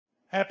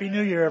Happy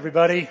New Year,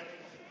 everybody.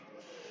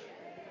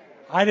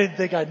 I didn't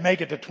think I'd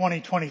make it to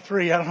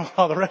 2023. I don't know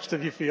how the rest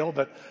of you feel,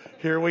 but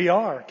here we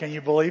are. Can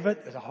you believe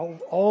it? It's a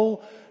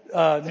whole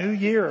new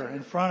year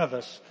in front of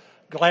us.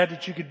 Glad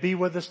that you could be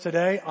with us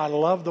today. I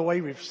love the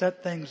way we've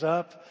set things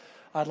up.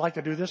 I'd like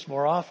to do this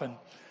more often.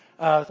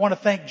 I want to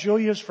thank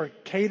Julia's for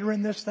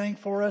catering this thing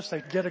for us.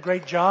 They did a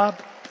great job.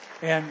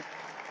 And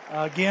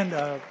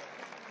again,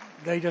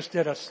 they just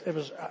did it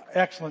was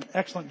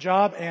excellent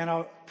job. And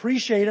I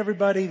appreciate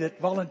everybody that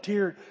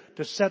volunteered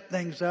to set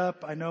things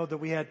up. I know that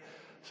we had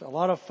a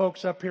lot of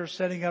folks up here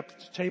setting up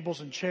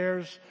tables and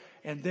chairs.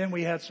 And then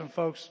we had some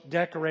folks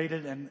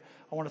decorated. And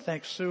I want to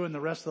thank Sue and the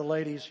rest of the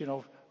ladies,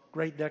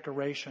 great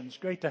decorations.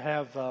 Great to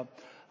have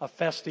a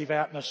festive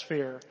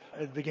atmosphere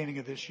at the beginning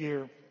of this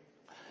year.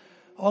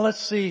 Well, let's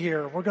see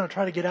here. We're going to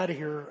try to get out of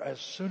here as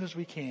soon as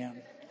we can.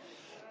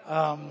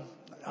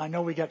 I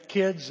know we got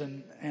kids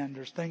and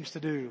there's things to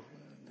do.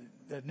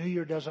 The new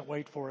year doesn't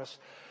wait for us.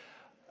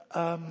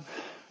 I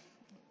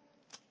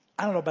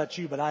don't know about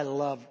you, but I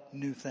love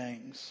new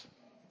things.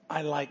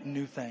 I like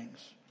new things.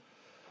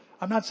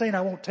 I'm not saying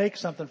I won't take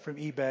something from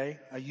eBay,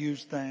 a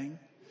used thing,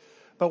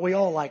 but we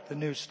all like the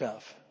new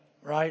stuff,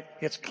 right?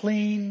 It's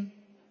clean,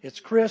 it's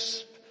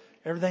crisp,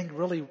 everything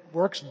really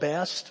works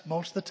best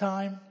most of the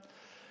time.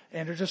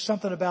 And there's just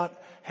something about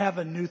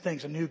having new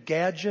things. A new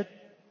gadget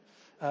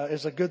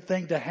is a good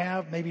thing to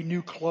have, maybe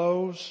new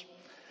clothes.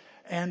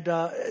 And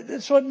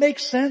so it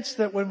makes sense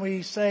that when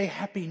we say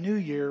Happy New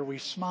Year, we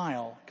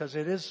smile, because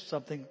it is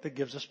something that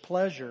gives us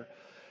pleasure.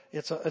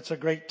 It's a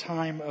great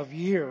time of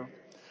year.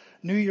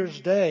 New Year's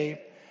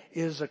Day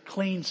is a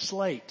clean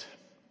slate.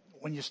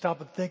 When you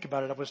stop and think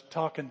about it, I was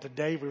talking to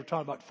Dave, we were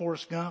talking about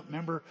Forrest Gump,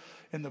 remember,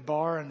 in the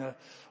bar, and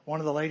one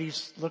of the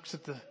ladies looks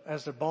at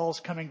as the ball's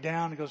coming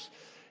down and goes,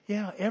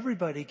 yeah,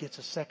 everybody gets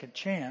a second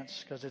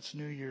chance because it's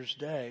New Year's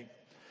Day.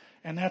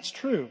 And that's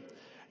true.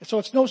 So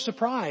it's no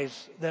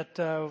surprise that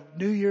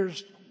New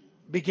Year's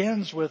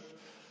begins with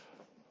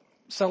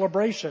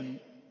celebration,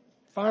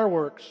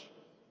 fireworks,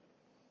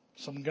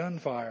 some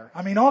gunfire.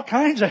 I mean, all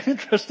kinds of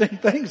interesting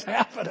things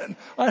happening.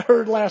 I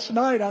heard last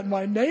night out in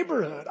my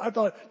neighborhood. I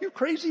thought, you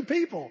crazy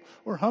people,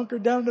 we're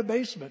hunkered down in the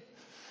basement.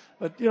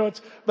 But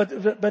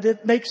but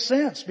it makes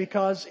sense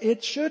because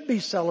it should be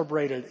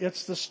celebrated.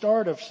 It's the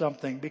start of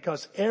something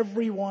because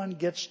everyone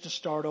gets to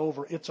start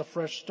over. It's a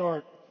fresh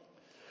start.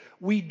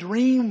 We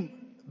dream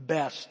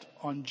best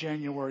on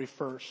January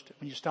 1st.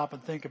 When you stop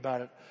and think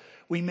about it,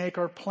 we make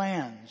our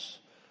plans,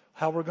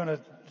 what we're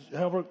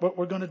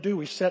going to do.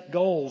 We set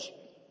goals.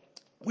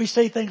 We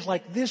say things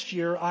like, this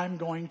year I'm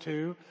going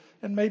to,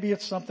 and maybe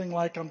it's something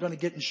like I'm going to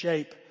get in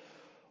shape,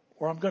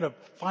 or I'm going to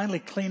finally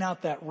clean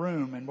out that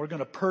room, and we're going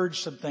to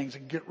purge some things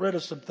and get rid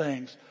of some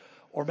things.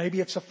 Or maybe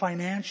it's a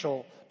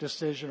financial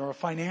decision or a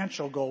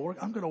financial goal.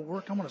 I'm going to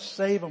work, I'm going to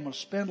save, I'm going to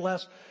spend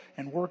less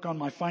and work on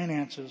my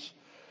finances.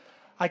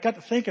 I got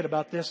to thinking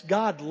about this.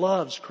 God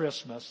loves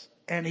Christmas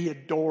and He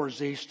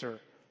adores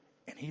Easter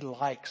and He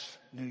likes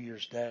New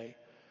Year's Day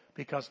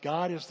because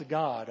God is the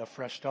God of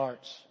fresh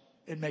starts.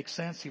 It makes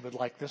sense He would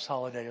like this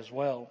holiday as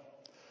well.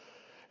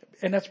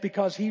 And that's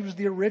because He was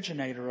the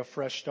originator of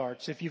fresh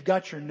starts. If you've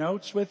got your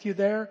notes with you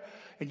there,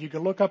 and you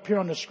can look up here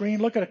on the screen,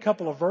 look at a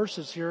couple of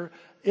verses here.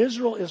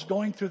 Israel is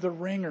going through the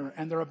ringer,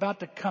 and they're about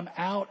to come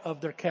out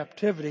of their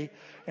captivity.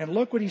 And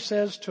look what He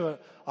says to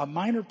a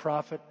minor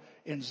prophet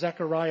in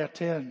Zechariah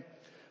 10.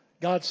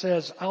 God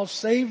says, I'll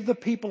save the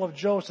people of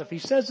Joseph. He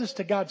says this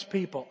to God's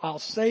people. I'll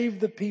save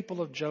the people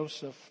of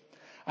Joseph.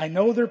 I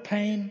know their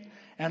pain,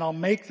 and I'll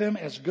make them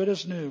as good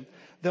as new.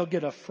 They'll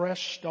get a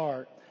fresh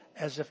start,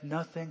 as if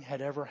nothing had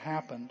ever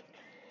happened.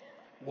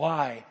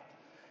 Why?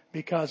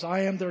 Because I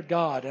am their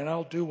God and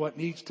I'll do what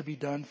needs to be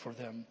done for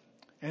them.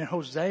 And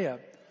Hosea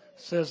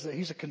says that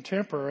he's a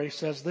contemporary,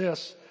 says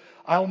this,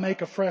 I'll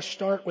make a fresh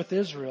start with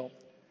Israel.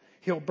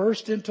 He'll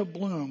burst into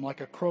bloom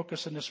like a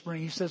crocus in the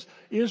spring. He says,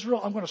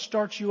 Israel, I'm going to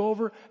start you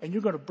over and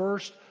you're going to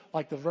burst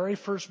like the very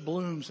first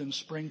blooms in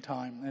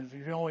springtime. And if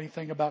you know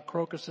anything about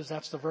crocuses,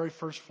 that's the very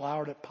first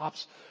flower that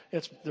pops.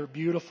 They're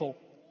beautiful.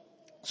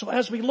 So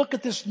as we look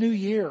at this new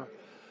year,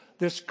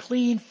 this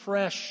clean,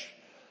 fresh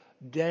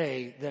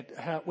day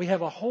that we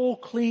have a whole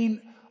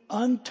clean,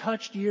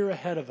 untouched year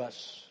ahead of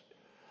us.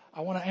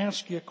 I want to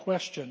ask you a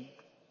question.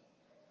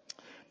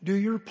 Do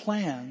your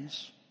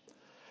plans,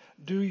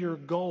 do your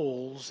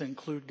goals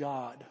include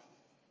God?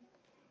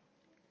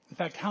 In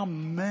fact, how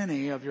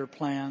many of your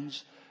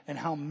plans and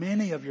how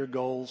many of your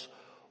goals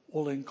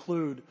will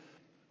include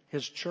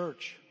His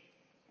church?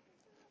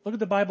 Look what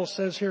the Bible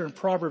says here in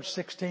Proverbs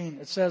 16.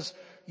 It says,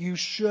 you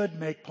should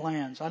make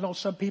plans. I know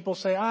some people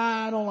say,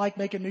 I don't like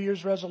making New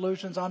Year's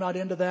resolutions. I'm not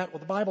into that. Well,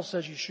 the Bible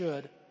says you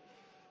should.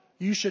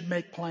 You should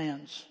make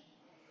plans.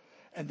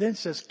 And then it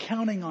says,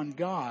 counting on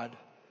God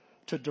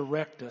to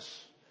direct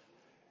us.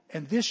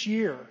 And this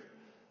year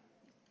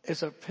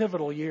is a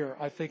pivotal year,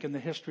 I think, in the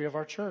history of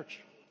our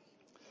church.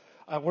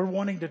 We're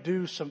wanting to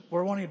do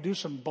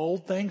some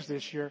bold things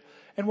this year.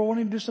 And we're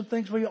wanting to do some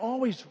things we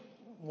always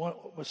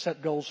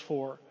set goals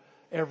for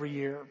every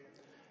year.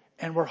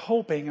 And we're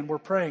hoping and we're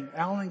praying.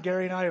 Alan and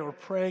Gary and I are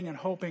praying and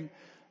hoping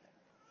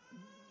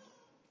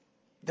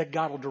that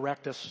God will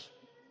direct us.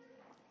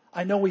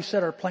 I know we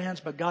set our plans,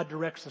 but God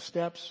directs the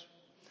steps.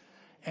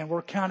 And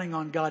we're counting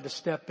on God to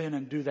step in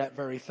and do that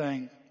very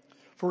thing.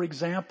 For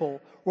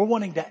example, we're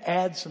wanting to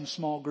add some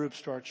small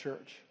groups to our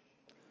church.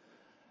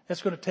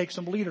 It's going to take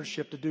some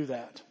leadership to do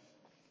that.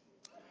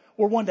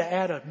 We're wanting to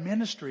add a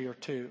ministry or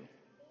two.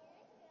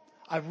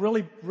 I've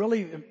really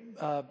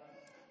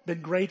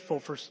been grateful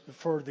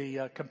for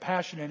the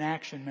Compassion in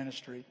Action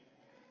ministry.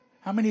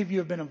 How many of you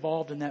have been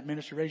involved in that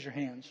ministry? Raise your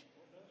hands.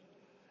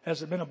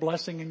 Has it been a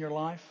blessing in your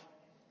life?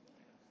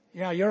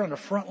 Yeah, you're on the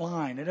front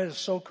line. It is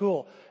so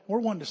cool. We're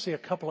wanting to see a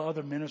couple of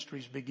other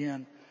ministries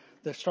begin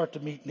that start to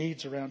meet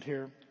needs around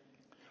here.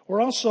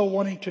 We're also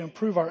wanting to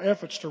improve our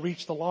efforts to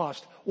reach the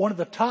lost. One of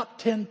the top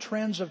 10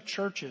 trends of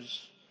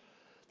churches,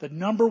 the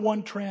number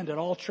one trend that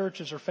all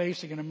churches are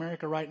facing in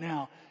America right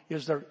now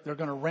is they're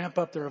going to ramp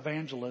up their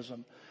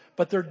evangelism.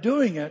 But they're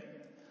doing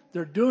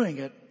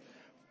it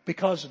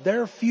because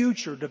their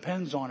future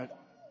depends on it.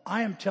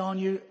 I am telling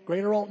you,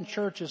 Greater Alton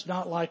Church is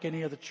not like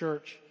any other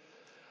church.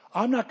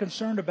 I'm not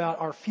concerned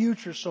about our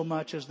future so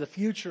much as the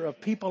future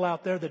of people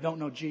out there that don't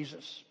know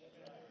Jesus.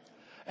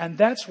 And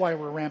that's why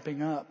we're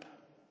ramping up.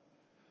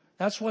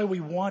 That's why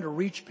we want to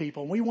reach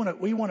people. We want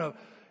to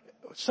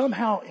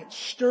somehow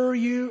stir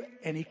you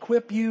and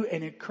equip you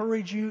and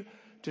encourage you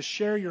to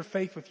share your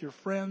faith with your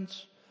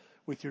friends,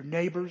 with your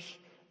neighbors,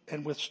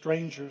 and with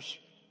strangers.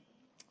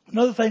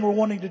 Another thing we're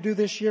wanting to do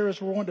this year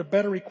is we're wanting to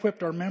better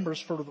equip our members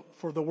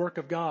for the work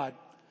of God.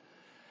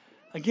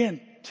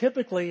 Again,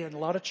 typically in a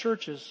lot of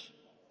churches,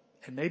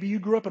 and maybe you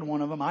grew up in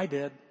one of them, I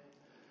did,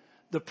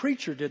 the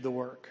preacher did the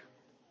work.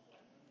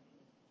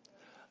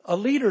 A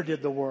leader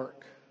did the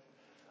work.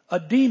 A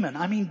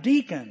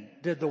deacon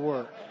did the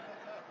work.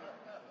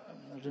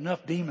 There's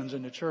enough demons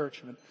in the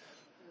church.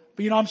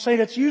 But I'm saying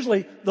it's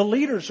usually the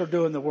leaders are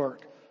doing the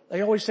work.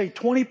 They always say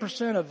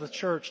 20% of the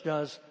church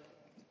does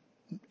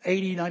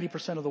 80,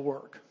 90% of the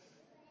work.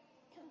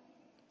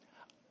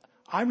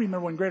 I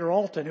remember when Greater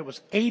Alton, it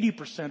was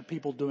 80%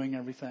 people doing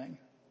everything.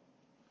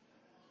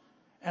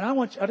 And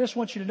I just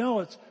want you to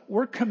know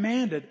we're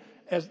commanded,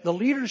 as the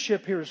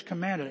leadership here is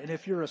commanded. And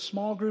if you're a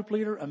small group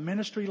leader, a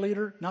ministry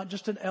leader, not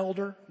just an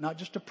elder, not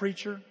just a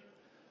preacher,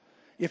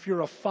 if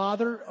you're a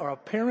father or a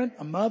parent,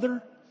 a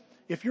mother,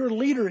 if you're a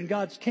leader in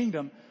God's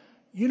kingdom,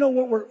 you know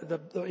what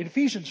in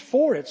Ephesians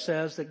 4 it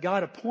says that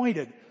God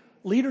appointed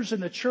leaders in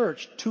the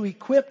church to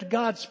equip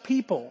God's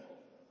people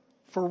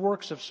for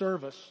works of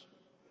service.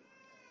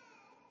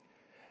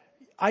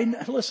 I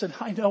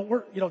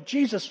know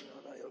Jesus,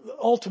 the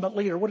ultimate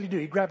leader, what did he do?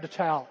 He grabbed a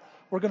towel.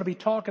 We're going to be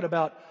talking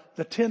about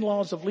the 10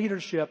 laws of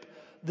leadership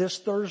this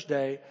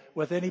Thursday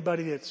with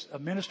anybody that's a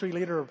ministry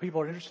leader or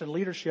people who are interested in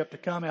leadership to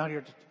come out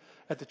here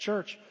at the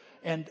church.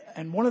 And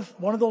one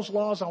of those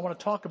laws I want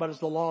to talk about is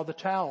the law of the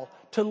towel.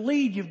 To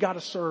lead, you've got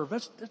to serve.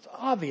 That's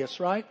obvious,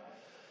 right?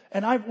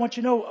 And I want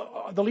you to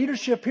know, the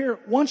leadership here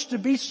wants to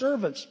be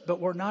servants, but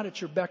we're not at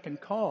your beck and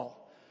call.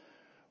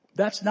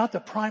 That's not the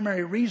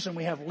primary reason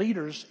we have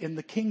leaders in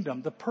the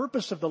kingdom. The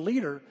purpose of the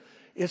leader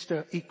is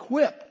to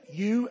equip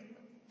you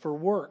for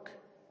work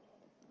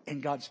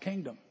in God's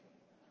kingdom.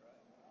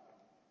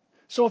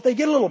 So if they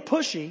get a little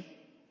pushy,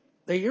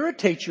 they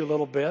irritate you a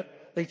little bit,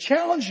 they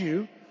challenge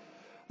you,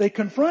 they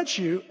confront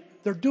you,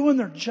 they're doing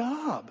their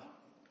job.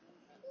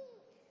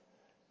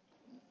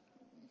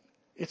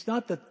 It's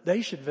not that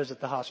they should visit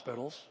the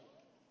hospitals.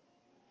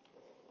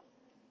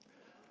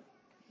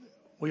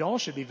 We all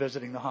should be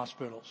visiting the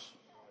hospitals.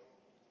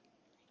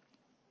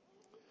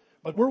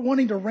 But we're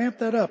wanting to ramp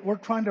that up. We're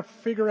trying to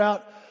figure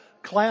out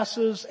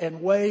classes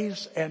and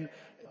ways and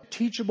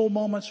teachable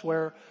moments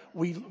where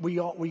we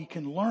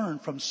can learn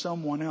from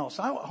someone else.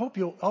 I hope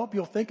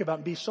you'll think about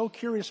and be so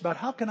curious about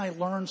how can I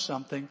learn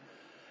something.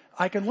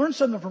 I can learn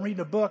something from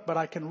reading a book, but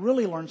I can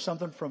really learn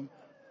something from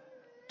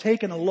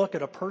taking a look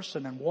at a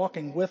person and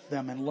walking with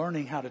them and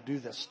learning how to do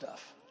this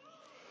stuff.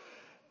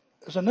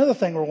 There's another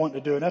thing we're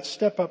wanting to do, and that's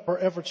step up our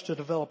efforts to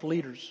develop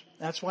leaders.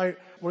 That's why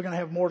we're going to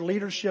have more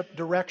leadership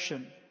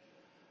direction,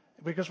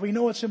 because we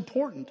know it's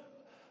important.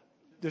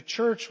 The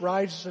church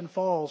rises and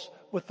falls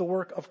with the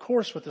work, of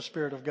course, with the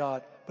Spirit of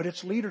God, but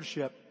its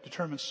leadership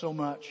determines so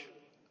much.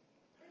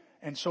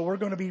 And so we're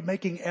going to be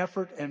making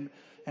effort and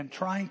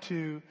trying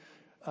to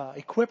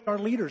equip our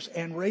leaders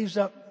and raise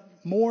up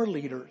more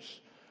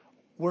leaders.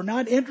 We're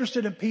not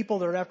interested in people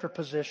that are after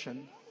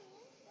position,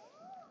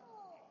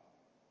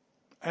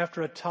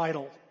 after a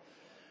title.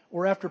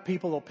 We're after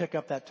people that'll pick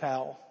up that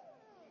towel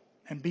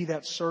and be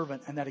that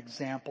servant and that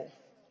example.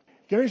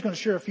 Gary's going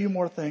to share a few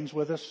more things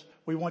with us.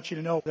 We want you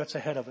to know that's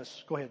ahead of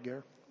us. Go ahead,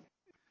 Gary.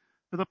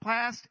 For the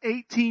past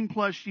 18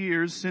 plus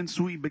years since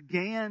we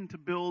began to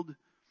build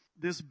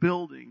this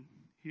building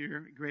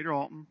here at Greater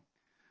Alton,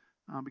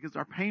 because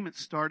our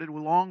payments started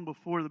long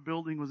before the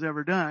building was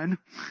ever done,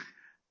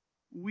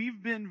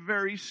 we've been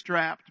very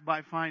strapped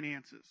by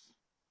finances.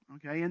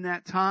 Okay, in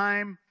that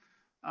time,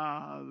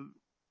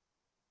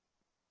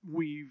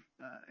 we've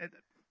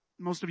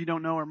most of you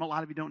don't know, or a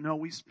lot of you don't know,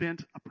 we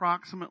spent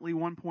approximately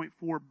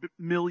 $1.4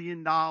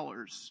 million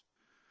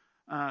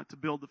to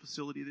build the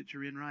facility that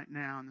you're in right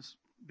now, in this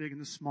big and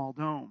this small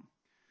dome.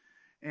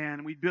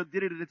 And we did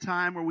it at a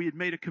time where we had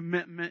made a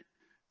commitment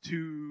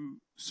to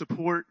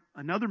support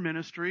another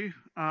ministry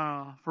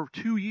for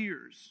 2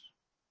 years.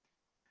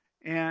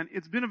 And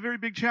it's been a very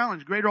big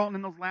challenge. Greater Alton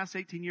in those last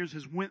 18 years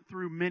has went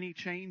through many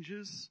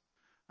changes.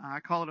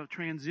 I call it a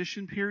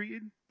transition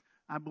period.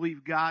 I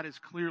believe God has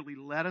clearly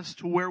led us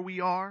to where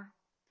we are.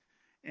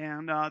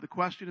 And the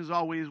question is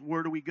always,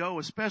 where do we go,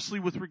 especially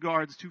with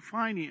regards to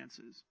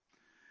finances?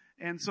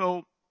 And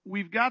so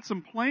we've got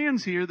some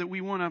plans here that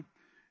we want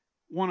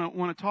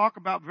to talk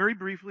about very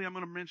briefly. I'm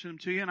going to mention them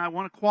to you, and I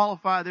want to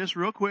qualify this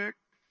real quick.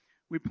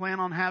 We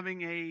plan on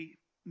having a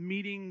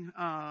meeting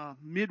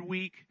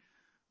midweek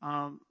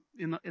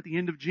at the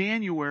end of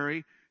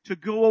January to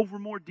go over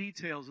more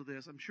details of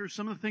this. I'm sure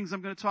some of the things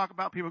I'm going to talk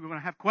about, people are going to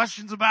have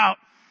questions about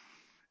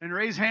and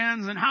raise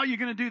hands, and how are you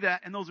going to do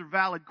that? And those are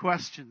valid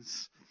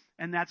questions.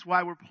 And that's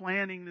why we're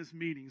planning this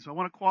meeting. So I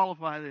want to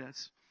qualify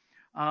this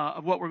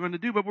of what we're going to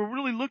do. But we're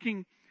really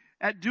looking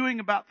at doing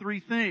about 3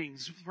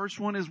 things. The first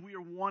one is we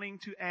are wanting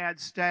to add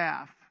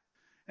staff.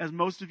 As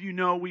most of you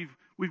know, we've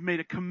made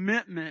a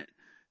commitment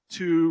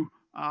to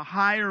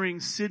hiring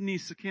Sydney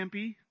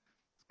Sakempe.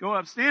 Go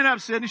up, stand up,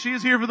 Sydney. She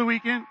is here for the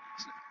weekend.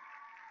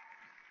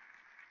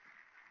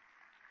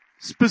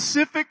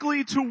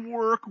 Specifically to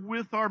work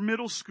with our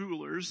middle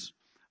schoolers,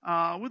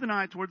 with an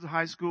eye towards the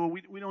high school.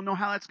 We don't know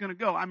how that's going to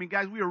go. I mean,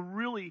 guys,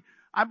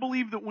 I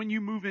believe that when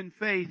you move in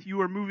faith,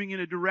 you are moving in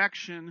a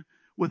direction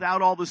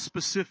without all the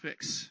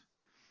specifics.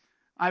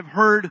 I've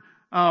heard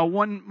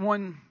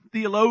one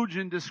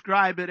theologian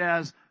describe it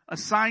as a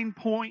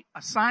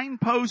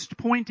signpost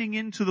pointing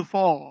into the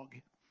fog.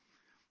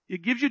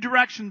 It gives you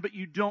direction, but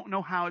you don't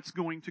know how it's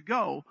going to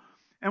go.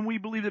 And we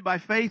believe that by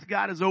faith,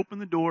 God has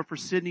opened the door for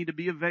Sydney to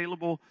be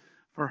available,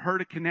 for her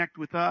to connect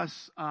with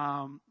us.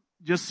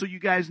 Just so you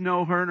guys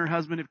know, her and her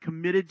husband have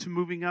committed to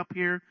moving up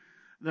here.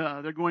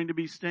 They're going to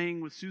be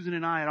staying with Susan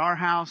and I at our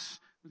house.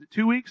 Was it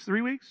 2 weeks?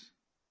 3 weeks?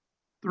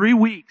 3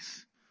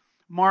 weeks.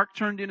 Mark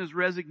turned in his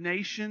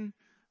resignation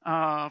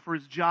for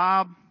his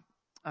job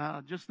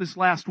just this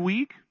last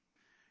week.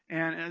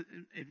 And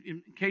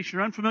in case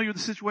you're unfamiliar with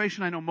the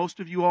situation, I know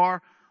most of you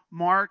are.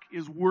 Mark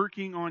is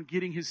working on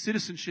getting his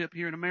citizenship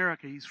here in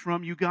America. He's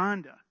from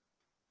Uganda.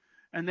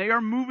 And they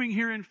are moving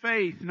here in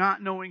faith,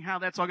 not knowing how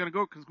that's all going to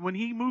go. Because when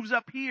he moves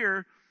up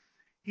here,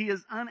 he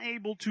is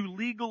unable to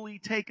legally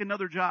take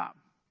another job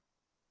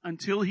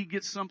until he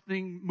gets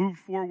something moved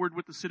forward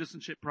with the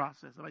citizenship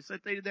process. Have I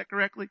stated that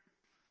correctly?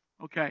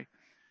 Okay.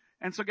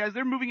 And so guys,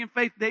 they're moving in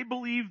faith. They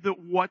believe that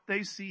what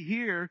they see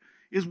here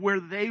is where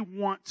they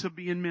want to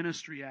be in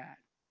ministry at.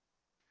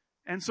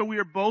 And so we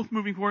are both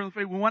moving forward in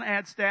faith. We want to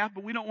add staff,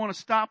 but we don't want to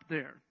stop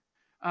there.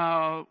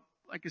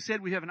 Like I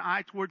said, we have an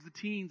eye towards the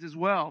teens as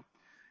well.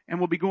 And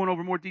we'll be going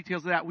over more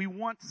details of that.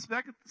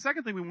 The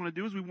second thing we want to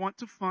do is we want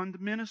to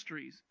fund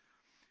ministries.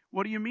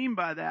 What do you mean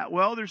by that?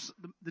 Well, there's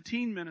the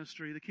teen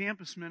ministry, the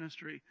campus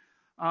ministry,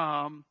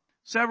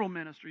 several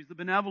ministries, the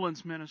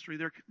benevolence ministry.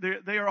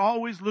 They are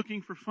always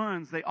looking for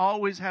funds. They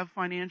always have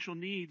financial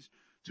needs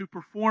to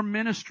perform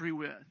ministry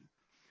with.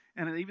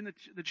 And even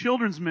the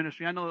children's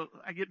ministry. I know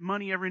I get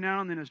money every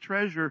now and then as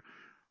treasurer.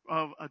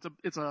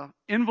 It's a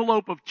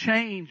envelope of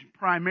change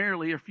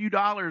primarily, a few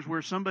dollars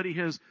where somebody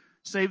has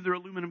saved their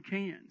aluminum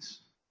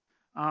cans.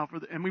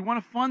 And we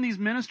want to fund these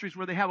ministries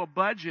where they have a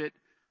budget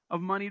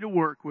of money to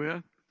work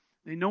with.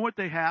 They know what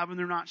they have and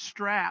they're not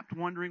strapped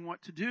wondering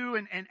what to do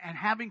and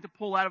having to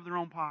pull out of their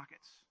own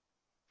pockets.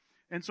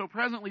 And so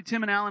presently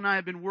Tim and Al and I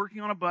have been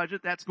working on a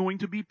budget that's going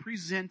to be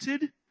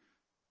presented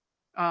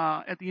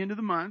at the end of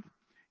the month.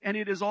 And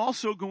it is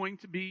also going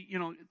to be,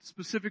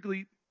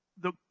 specifically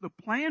the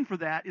plan for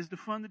that is to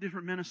fund the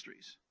different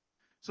ministries.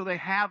 So they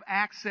have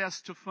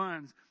access to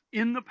funds.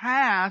 In the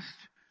past,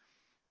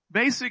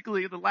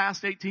 basically the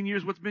last 18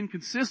 years, what's been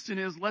consistent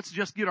is let's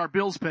just get our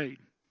bills paid.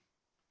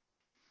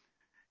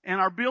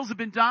 And our bills have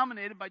been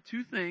dominated by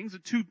 2 things, the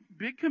 2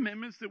 big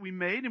commitments that we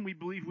made and we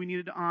believe we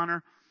needed to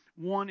honor.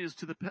 One is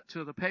to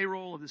the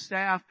payroll of the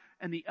staff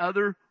and the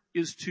other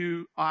is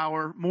to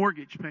our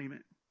mortgage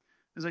payment.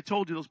 As I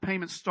told you, those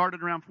payments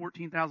started around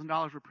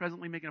 $14,000. We're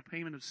presently making a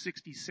payment of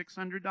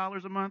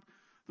 $6,600 a month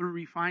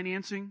through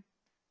refinancing.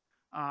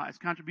 As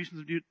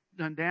contributions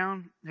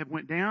have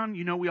went down.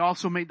 We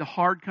also made the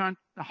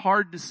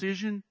hard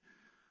decision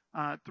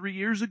 3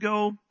 years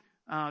ago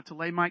to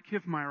lay Mike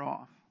Kiffmeyer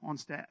off on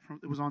staff.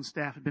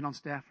 Had been on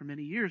staff for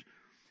many years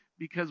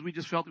because we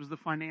just felt it was the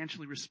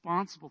financially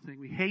responsible thing.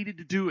 We hated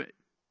to do it.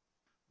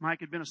 Mike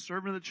had been a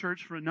servant of the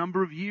church for a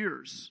number of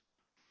years.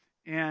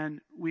 And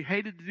we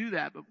hated to do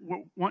that, but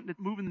we're wanting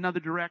to move in another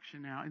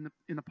direction now,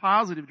 in the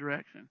positive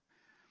direction.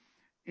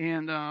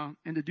 And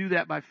to do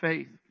that by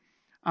faith.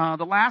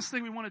 The last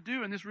thing we want to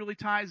do, and this really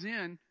ties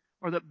in,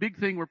 or the big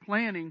thing we're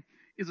planning,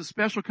 is a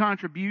special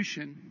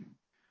contribution.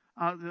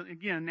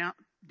 Again, now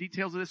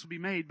details of this will be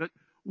made, but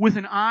with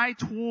an eye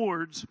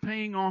towards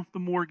paying off the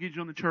mortgage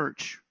on the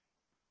church.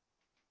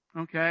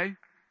 Okay?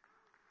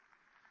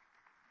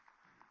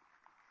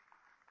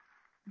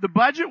 The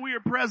budget we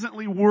are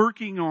presently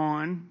working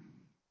on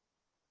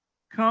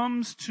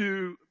comes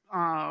to,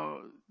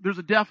 there's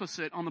a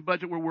deficit on the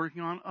budget we're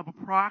working on of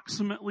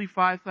approximately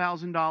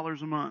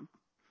 $5,000 a month.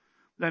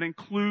 That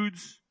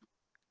includes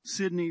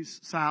Sydney's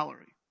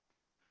salary.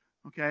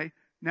 Okay?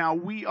 Now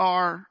we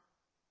have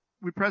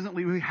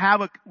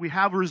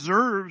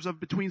reserves of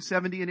between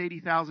 $70,000 and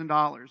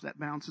 $80,000. That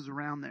bounces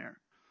around there.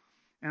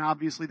 And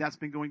obviously that's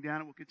been going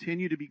down. It will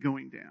continue to be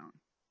going down.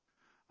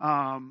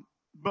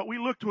 But we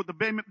looked at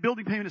the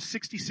building payment is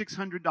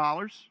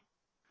 $6,600.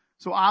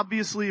 So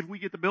obviously if we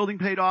get the building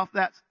paid off,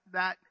 that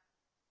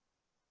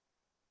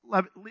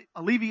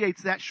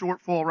alleviates that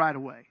shortfall right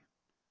away.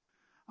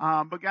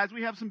 But guys,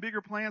 we have some bigger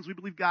plans. We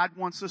believe God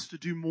wants us to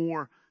do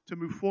more to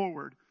move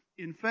forward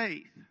in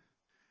faith.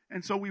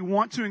 And so we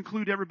want to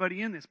include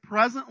everybody in this.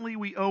 Presently,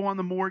 we owe on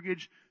the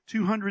mortgage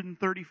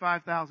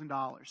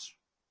 $235,000.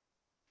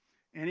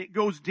 And it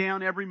goes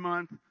down every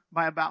month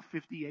by about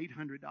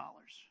 $5,800.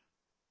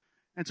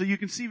 And so you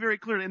can see very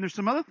clearly. And there's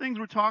some other things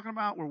we're talking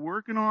about, we're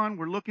working on,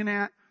 we're looking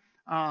at.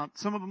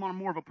 Some of them on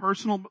more of a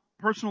personal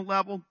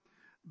level.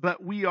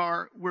 But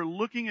we're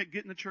looking at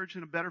getting the church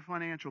in a better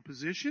financial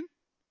position.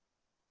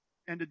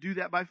 And to do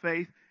that by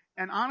faith.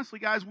 And honestly,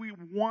 guys, we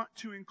want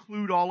to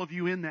include all of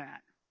you in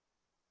that.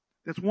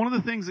 That's one of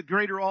the things that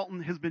Greater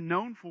Alton has been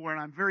known for,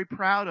 and I'm very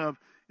proud of,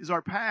 is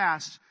our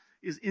past,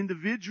 is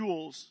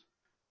individuals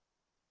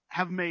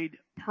have made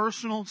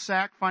personal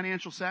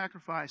financial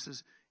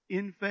sacrifices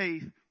in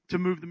faith to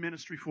move the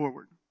ministry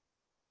forward.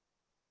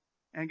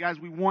 And guys,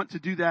 we want to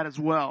do that as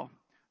well.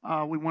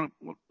 We want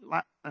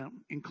to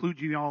include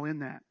you all in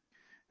that.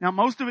 Now,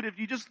 most of it, if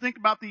you just think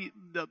about the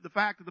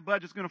fact that the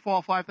budget's going to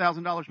fall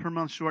 $5,000 per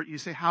month short, you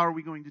say, how are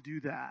we going to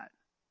do that?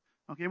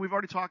 Okay, we've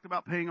already talked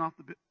about paying off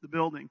the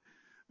building.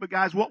 But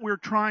guys, what we're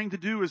trying to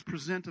do is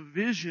present a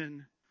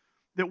vision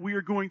that we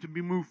are going to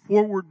be moved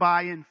forward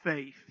by in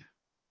faith.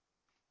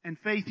 And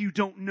faith, you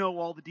don't know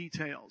all the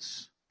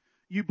details.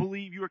 You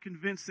believe, you are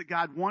convinced that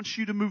God wants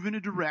you to move in a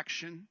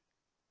direction.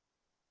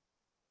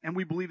 And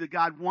we believe that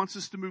God wants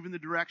us to move in the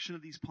direction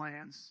of these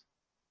plans.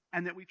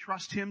 And that we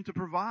trust Him to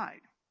provide.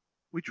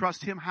 We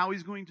trust Him how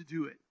He's going to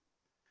do it.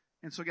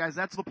 And so guys,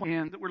 that's the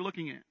plan that we're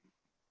looking at.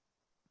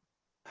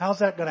 How's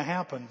that going to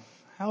happen?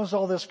 How is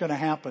all this going to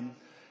happen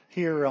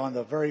here on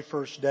the very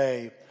first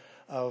day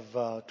of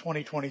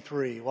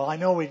 2023? Well, I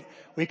know we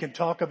can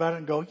talk about it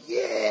and go,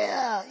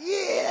 yeah.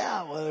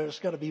 Well, there's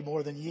got to be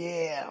more than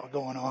yeah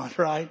going on,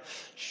 right?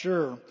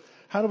 Sure.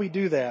 How do we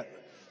do that?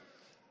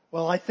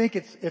 Well, I think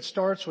it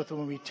starts with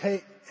when we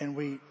take and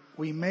we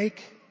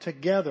make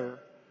together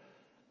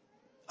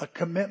a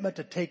commitment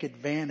to take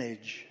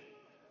advantage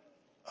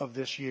of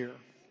this year.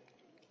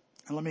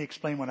 And let me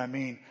explain what I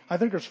mean. I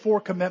think there's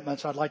 4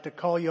 commitments I'd like to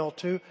call you all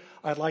to.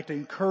 I'd like to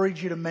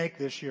encourage you to make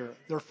this year.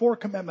 There are 4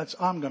 commitments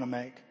I'm going to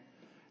make.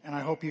 And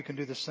I hope you can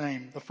do the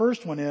same. The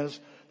first one is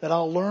that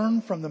I'll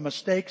learn from the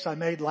mistakes I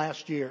made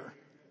last year.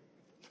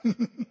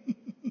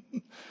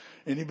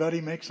 Anybody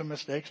make some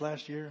mistakes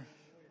last year?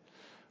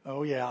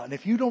 Oh yeah. And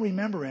if you don't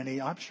remember any,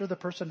 I'm sure the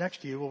person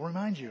next to you will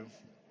remind you.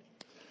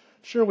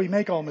 Sure, we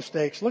make all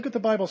mistakes. Look at the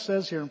Bible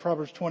says here in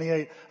Proverbs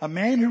 28. A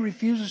man who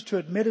refuses to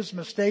admit his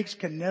mistakes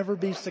can never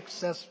be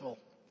successful.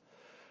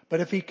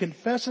 But if he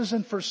confesses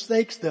and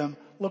forsakes them,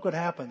 look what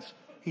happens.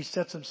 He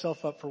sets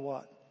himself up for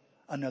what?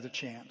 Another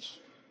chance.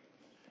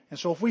 And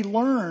so if we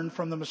learn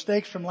from the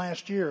mistakes from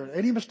last year,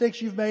 any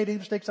mistakes you've made, any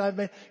mistakes I've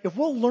made, if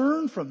we'll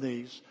learn from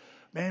these,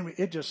 man,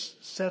 it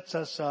just sets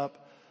us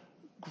up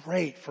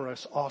great for an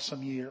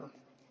awesome year.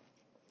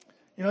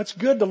 You know, it's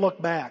good to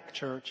look back,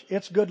 church.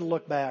 It's good to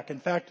look back. In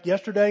fact,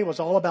 yesterday was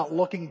all about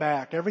looking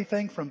back.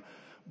 Everything from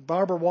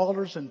Barbara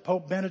Walters and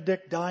Pope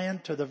Benedict dying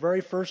to the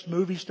very first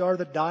movie star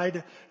that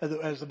died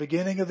as the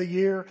beginning of the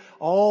year.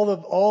 All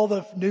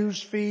the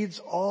news feeds,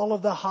 all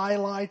of the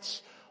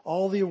highlights,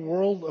 all the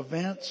world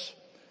events.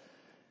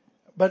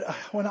 But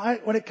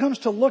when it comes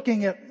to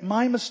looking at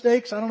my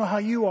mistakes, I don't know how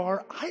you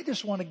are. I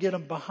just want to get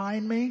them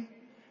behind me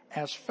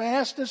as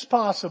fast as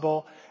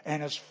possible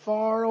and as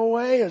far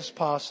away as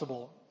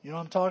possible. You know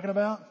what I'm talking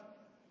about?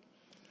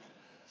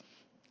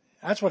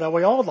 That's what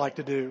we all would like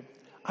to do.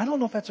 I don't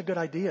know if that's a good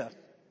idea.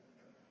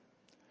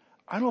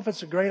 I don't know if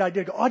it's a great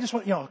idea. I just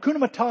want, Hakuna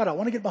Matata, I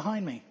want to get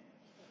behind me.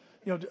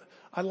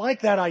 I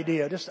like that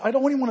idea. I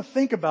don't even want to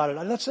think about it.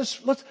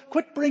 Let's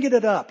quit bringing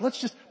it up.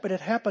 But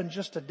it happened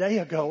just a day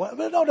ago.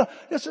 No,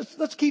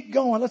 let's keep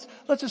going.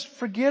 Let's just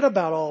forget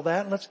about all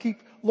that and let's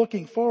keep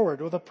looking forward.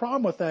 Well, the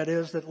problem with that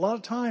is that a lot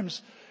of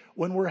times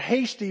when we're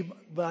hasty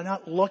by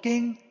not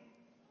looking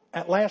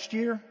at last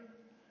year,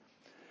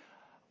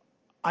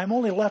 I'm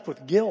only left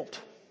with guilt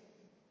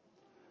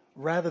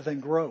rather than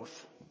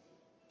growth.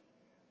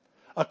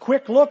 A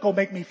quick look will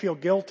make me feel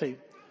guilty.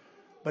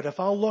 But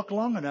if I'll look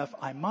long enough,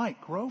 I might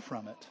grow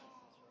from it.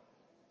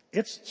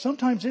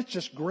 Sometimes it's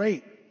just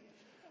great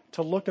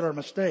to look at our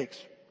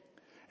mistakes.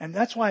 And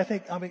that's why I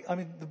think,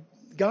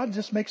 God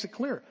just makes it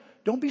clear.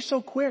 Don't be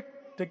so quick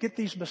to get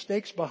these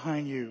mistakes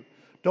behind you.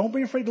 Don't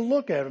be afraid to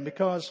look at them,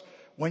 because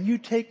when you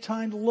take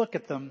time to look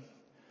at them,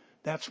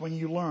 That's when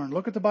you learn.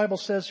 Look what the Bible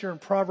says here in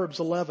Proverbs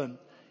 11.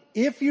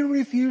 If you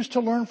refuse to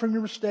learn from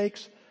your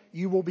mistakes,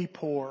 you will be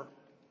poor.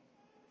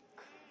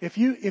 If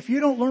you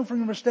don't learn from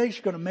your mistakes,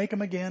 you're going to make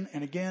them again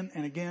and again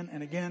and again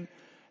and again.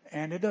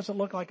 And it doesn't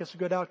look like it's a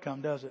good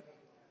outcome, does it?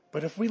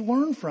 But if we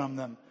learn from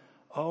them,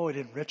 it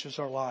enriches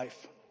our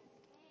life.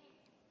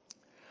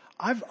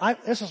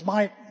 This is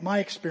my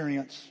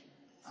experience.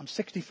 I'm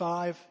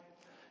 65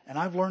 and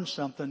I've learned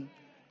something.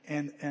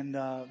 And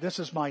this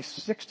is my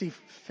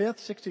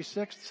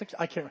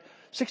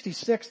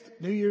 66th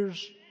New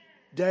Year's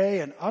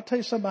Day. And I'll tell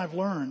you something I've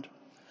learned.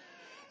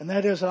 And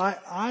that is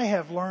that I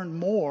have learned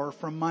more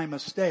from my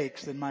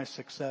mistakes than my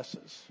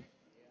successes.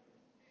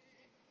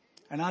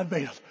 And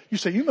you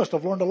say, you must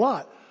have learned a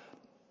lot.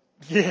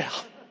 Yeah.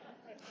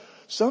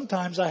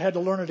 Sometimes I had to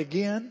learn it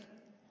again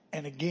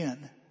and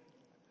again.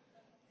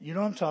 You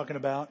know what I'm talking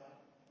about.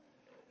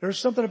 There's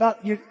something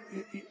about you,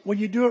 when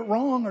you do it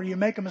wrong or you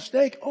make a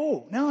mistake,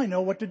 now I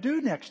know what to do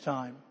next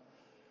time.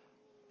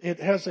 It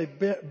has a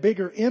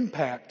bigger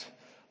impact.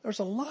 There's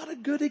a lot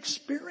of good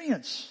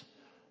experience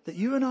that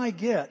you and I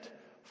get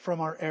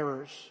from our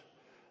errors.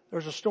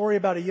 There's a story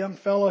about a young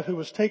fellow who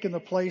was taking the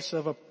place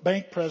of a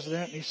bank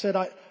president. He said,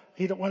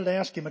 he wanted to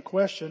ask him a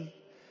question.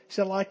 He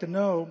said, I'd like to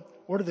know,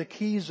 what are the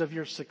keys of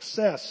your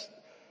success?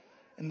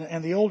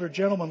 And the older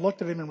gentleman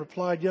looked at him and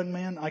replied, young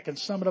man, I can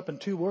sum it up in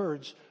 2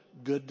 words,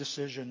 good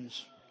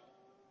decisions.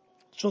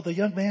 So the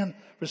young man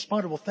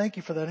responded, well, thank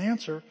you for that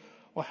answer.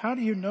 Well, how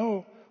do you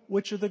know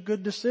which are the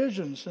good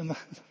decisions? And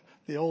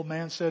the old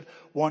man said,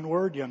 1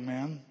 word, young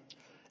man,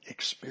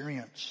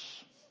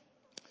 experience.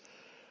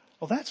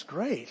 Well, that's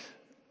great,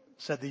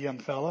 said the young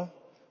fella,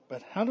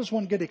 but how does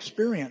one get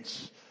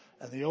experience?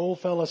 And the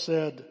old fella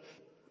said,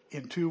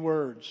 in 2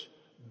 words,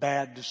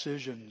 bad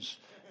decisions.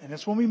 And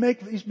it's when we make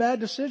these bad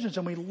decisions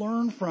and we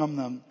learn from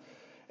them.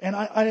 And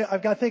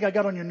I think I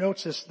got on your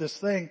notes this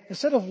thing.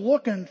 Instead of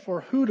looking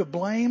for who to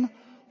blame,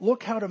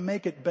 look how to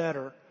make it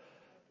better.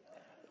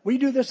 We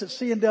do this at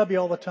C&W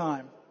all the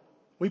time.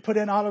 We put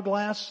in auto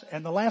glass,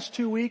 and the last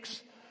 2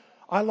 weeks,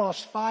 I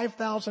lost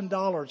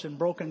 $5,000 in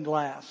broken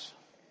glass.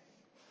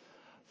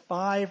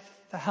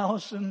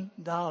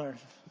 $5,000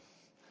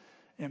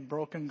 in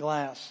broken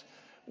glass.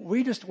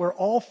 We're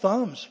all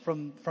thumbs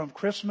from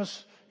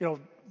Christmas,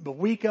 the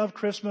week of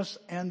Christmas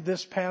and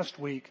this past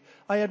week.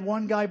 I had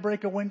one guy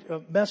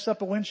mess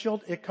up a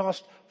windshield. It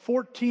cost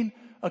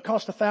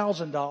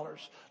 $1,000.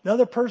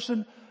 Another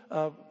person,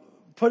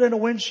 put in a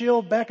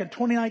windshield back in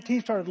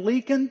 2019, started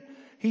leaking.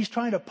 He's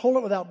trying to pull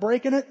it without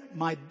breaking it.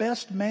 My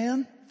best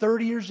man,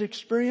 30 years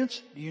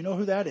experience. Do you know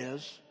who that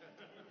is?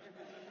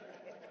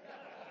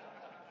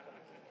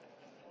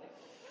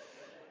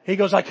 He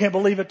goes, I can't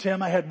believe it,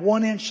 Tim. I had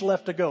 1 inch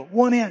left to go.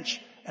 1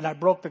 inch. And I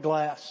broke the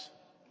glass.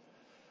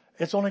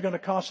 It's only going to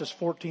cost us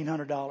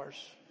 $1,400.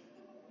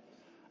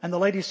 And the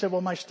lady said, well,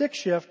 my stick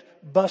shift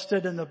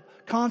busted in the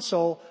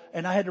console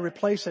and I had to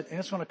replace it and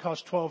it's going to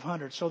cost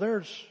 $1,200. So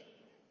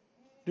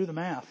do the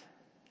math.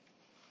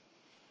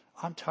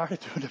 I'm tired of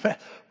doing the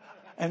math.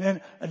 And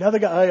then another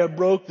guy, I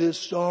broke this.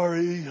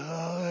 Sorry. It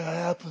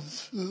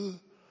happens.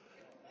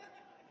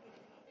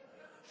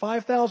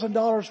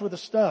 $5,000 worth of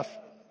stuff.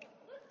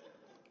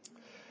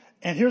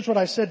 And here's what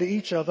I said to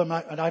each of them,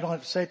 and I don't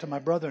have to say it to my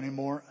brother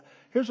anymore.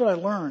 Here's what I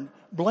learned.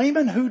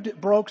 Blaming who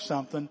broke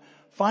something,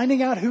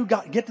 finding out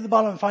get to the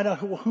bottom and find out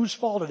whose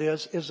fault it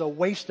is a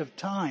waste of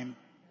time.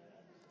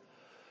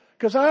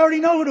 Because I already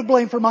know who to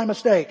blame for my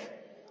mistake.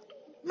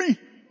 Me.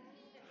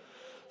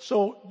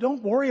 So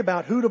don't worry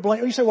about who to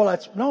blame. You say, well,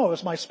 it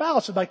was my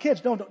spouse and my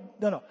kids.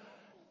 No.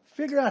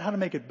 Figure out how to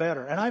make it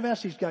better. And I've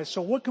asked these guys,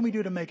 so what can we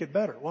do to make it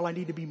better? Well, I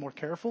need to be more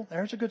careful.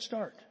 There's a good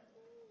start.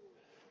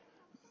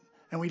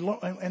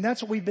 And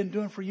that's what we've been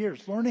doing for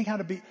years. Learning how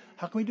can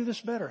we do this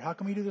better? How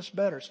can we do this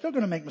better? Still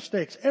going to make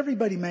mistakes.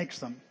 Everybody makes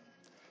them.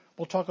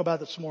 We'll talk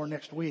about this more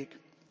next week.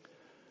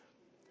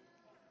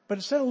 But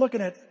instead of looking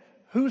at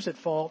who's at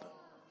fault,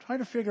 try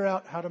to figure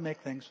out how to make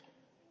things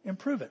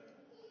improve it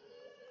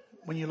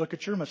when you look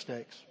at your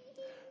mistakes.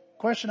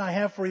 Question I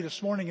have for you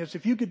this morning is,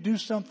 if you could do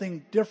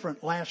something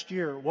different last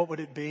year, what would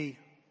it be?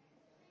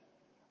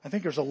 I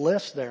think there's a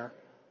list there.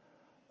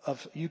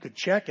 You could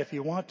check if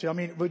you want to. I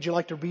mean, would you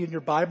like to read in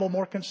your Bible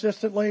more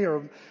consistently?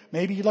 Or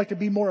maybe you'd like to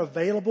be more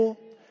available.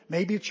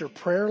 Maybe it's your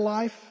prayer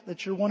life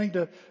that you're wanting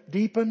to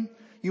deepen.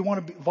 You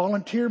want to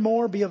volunteer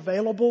more, be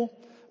available.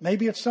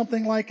 Maybe it's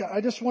something like, I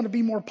just want to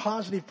be a more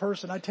positive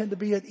person. I tend to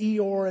be an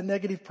Eeyore, a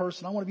negative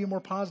person. I want to be more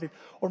positive.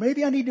 Or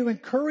maybe I need to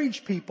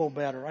encourage people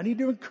better. I need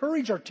to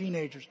encourage our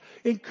teenagers,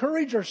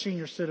 encourage our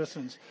senior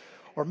citizens.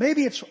 Or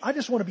maybe I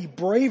just want to be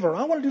braver.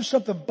 I want to do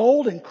something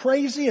bold and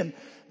crazy and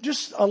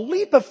just a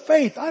leap of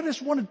faith. I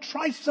just want to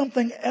try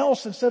something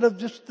else instead of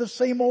just the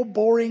same old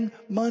boring,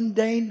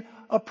 mundane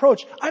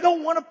approach. I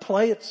don't want to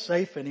play it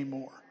safe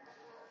anymore.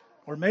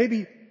 Or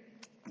maybe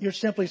you're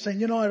simply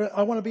saying,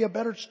 I want to be a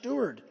better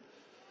steward.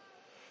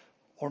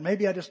 Or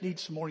maybe I just need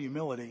some more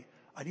humility.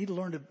 I need to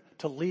learn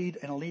to lead,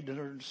 and I need to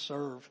learn to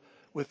serve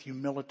with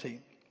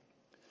humility.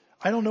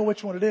 I don't know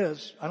which one it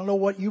is. I don't know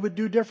what you would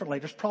do differently.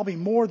 There's probably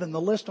more than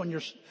the list on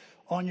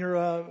on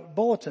your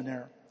bulletin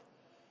there.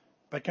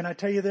 But can I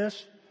tell you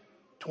this?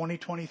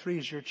 2023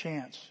 is your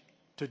chance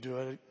to do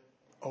it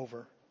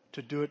over,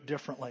 to do it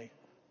differently,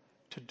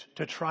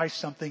 to try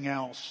something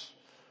else.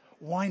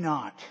 Why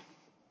not?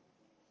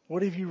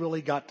 What have you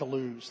really got to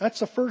lose? That's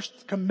the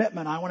first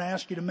commitment I want to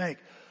ask you to make.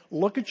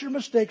 Look at your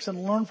mistakes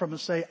and learn from them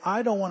and say,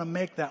 I don't want to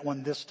make that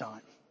one this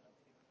time.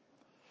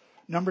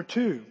 Number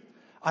 2,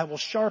 I will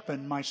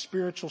sharpen my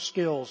spiritual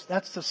skills.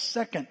 That's the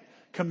second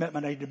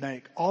commitment I need to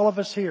make. All of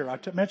us here, I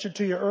mentioned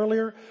to you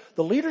earlier,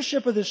 the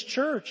leadership of this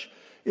church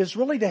is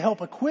really to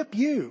help equip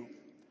you.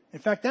 In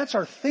fact, that's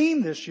our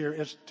theme this year,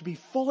 is to be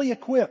fully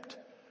equipped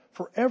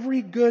for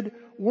every good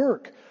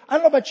work. I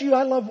don't know about you,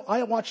 I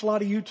watch a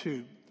lot of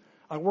YouTube.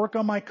 I work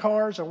on my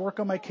cars, I work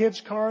on my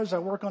kids' cars, I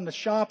work on the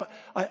shop.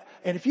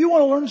 And if you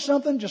want to learn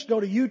something, just go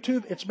to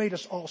YouTube. It's made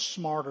us all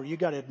smarter, you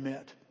got to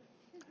admit.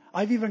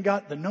 I've even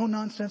got the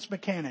no-nonsense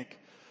mechanic.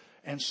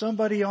 And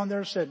somebody on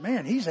there said,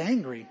 man, he's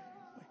angry.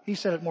 He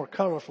said it more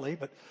colorfully,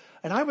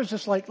 and I was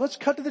just like, let's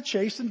cut to the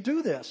chase and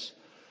do this.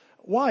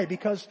 Why?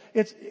 Because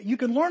you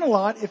can learn a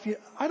lot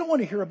I don't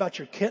want to hear about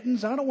your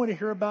kittens. I don't want to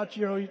hear about,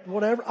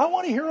 whatever. I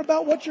want to hear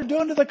about what you're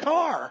doing to the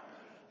car.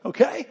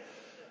 Okay?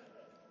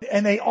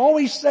 And they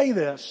always say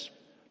this,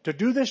 to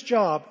do this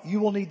job, you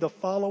will need the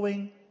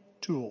following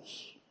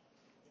tools.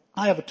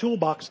 I have a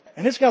toolbox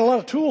and it's got a lot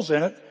of tools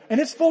in it and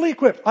it's fully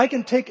equipped. I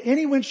can take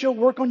any windshield,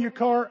 work on your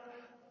car.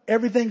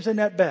 Everything's in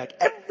that bag.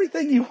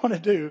 Everything you want to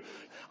do.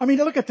 I mean,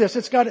 look at this.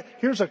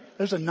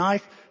 There's a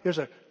knife. Here's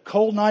a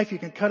cold knife you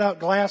can cut out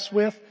glass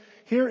with.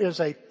 Here is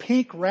a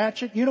pink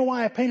ratchet. You know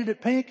why I painted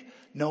it pink?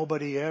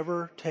 Nobody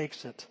ever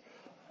takes it.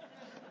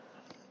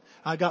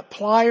 I got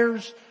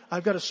pliers.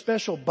 I've got a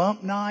special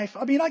bump knife.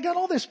 I mean, I got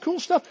all this cool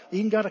stuff. You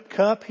even got a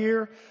cup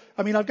here.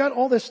 I mean, I've got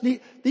all this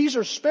neat. These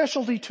are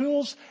specialty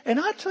tools. And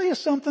I tell you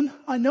something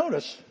I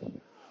notice.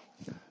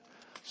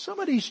 Some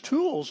of these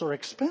tools are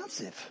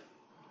expensive.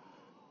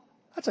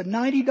 That's a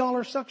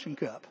 $90 suction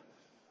cup.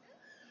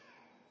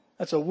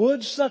 That's a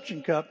wood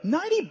suction cup.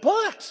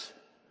 $90.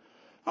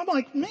 I'm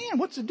like, man,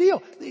 what's the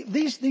deal?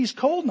 These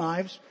cold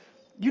knives,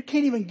 you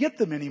can't even get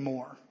them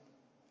anymore.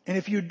 And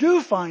if you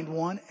do find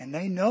one, and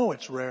they know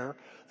it's rare,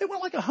 they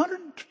want like $100,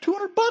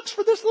 $200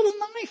 for this little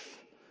knife.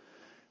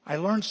 I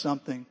learned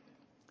something.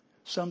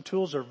 Some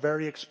tools are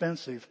very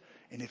expensive.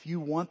 And if you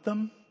want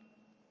them,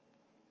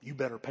 you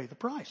better pay the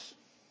price.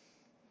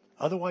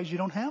 Otherwise, you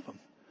don't have them.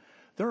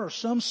 There are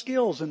some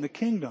skills in the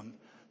kingdom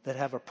that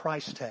have a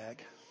price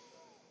tag.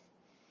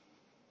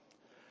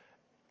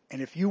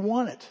 And if you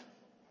want it,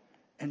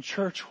 and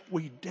church,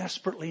 we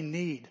desperately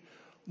need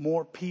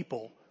more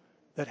people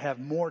that have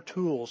more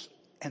tools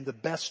and the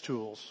best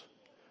tools.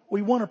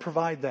 We want to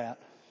provide that.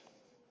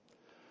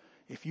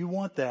 If you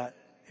want that,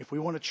 if we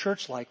want a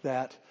church like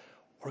that,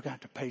 we're going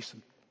to have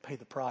to pay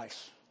the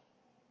price.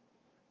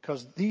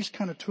 Because these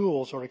kind of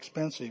tools are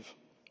expensive.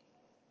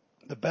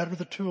 The better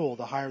the tool,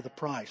 the higher the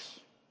price.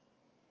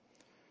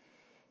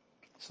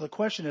 So the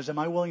question is, am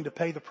I willing to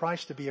pay the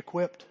price to be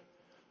equipped?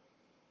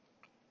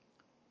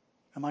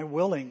 Am I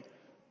willing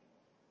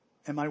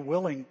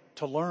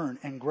to learn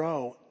and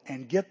grow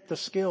and get the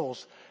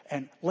skills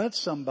and let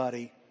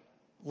somebody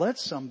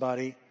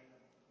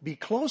be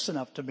close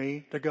enough to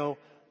me to go,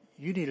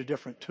 you need a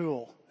different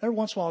tool. Every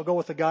once in a while I'll go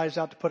with the guys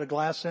out to put a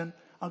glass in.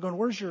 I'm going,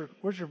 where's your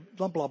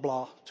blah, blah,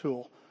 blah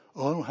tool?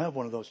 Oh, I don't have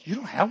one of those. You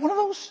don't have one of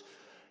those?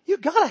 You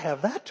gotta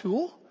have that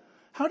tool.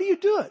 How do you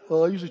do it?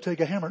 Well, I usually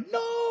take a hammer.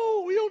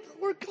 No,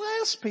 we're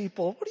glass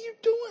people. What are you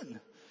doing?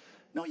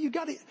 No,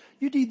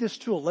 you need this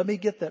tool. Let me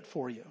get that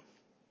for you.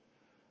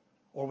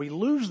 Or we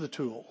lose the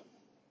tool.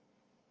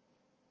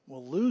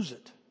 We'll lose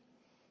it.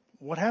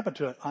 What happened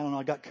to it? I don't know.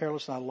 I got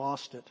careless and I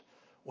lost it.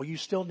 Well, you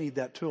still need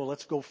that tool.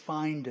 Let's go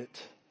find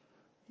it.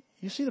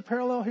 You see the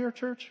parallel here,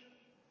 church?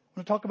 I'm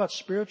going to talk about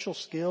spiritual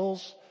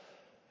skills,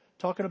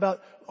 talking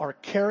about our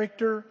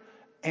character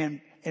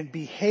and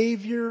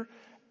behavior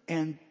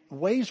and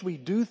ways we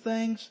do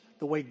things,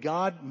 the way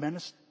God meant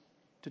us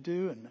to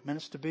do and meant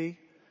us to be.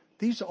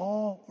 These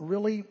all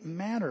really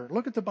matter.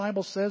 Look at the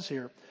Bible says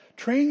here.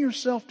 Train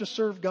yourself to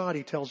serve God,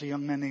 he tells a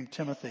young man named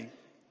Timothy.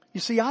 You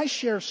see, I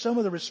share some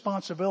of the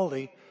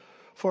responsibility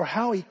for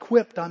how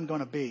equipped I'm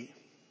going to be.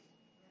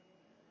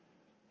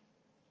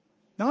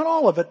 Not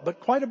all of it, but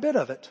quite a bit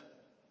of it.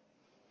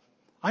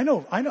 I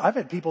know, I've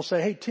had people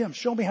say, hey, Tim,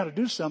 show me how to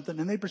do something,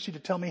 and they proceed to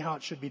tell me how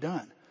it should be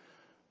done.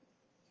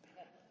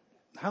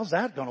 How's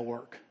that going to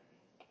work?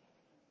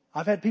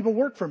 I've had people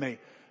work for me.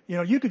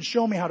 You could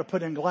show me how to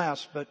put in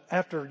glass, but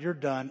after you're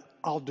done,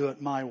 I'll do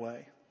it my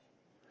way.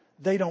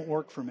 They don't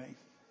work for me.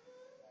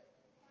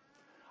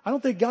 I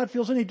don't think God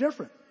feels any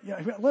different.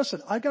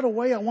 Listen, I got a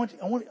way.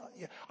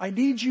 I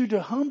need you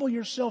to humble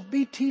yourself,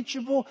 be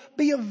teachable,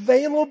 be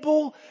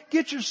available,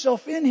 get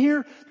yourself in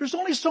here. There's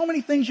only so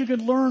many things you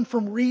can learn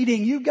from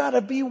reading. You got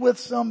to be with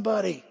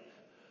somebody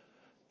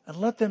and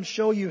let them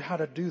show you how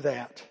to do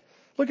that.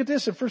 Look at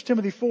this in 1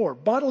 Timothy 4.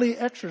 Bodily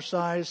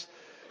exercise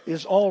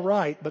is all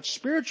right, but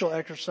spiritual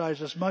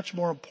exercise is much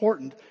more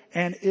important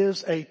and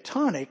is a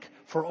tonic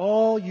for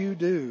all you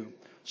do.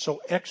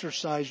 So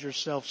exercise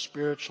yourself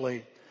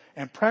spiritually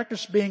and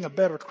practice being a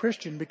better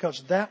Christian,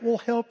 because that will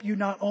help you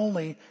not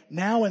only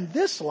now in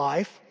this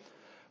life,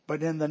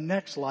 but in the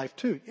next life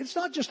too. It's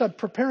not just I'm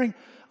preparing,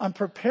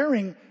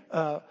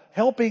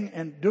 helping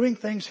and doing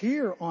things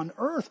here on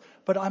earth,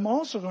 but I'm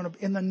also going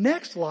to, in the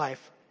next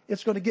life,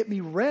 it's going to get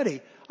me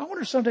ready. I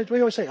wonder sometimes we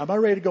always say, am I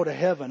ready to go to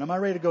heaven? Am I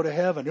ready to go to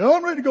heaven? Oh,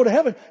 I'm ready to go to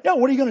heaven. Yeah,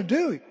 what are you going to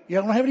do? You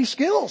don't have any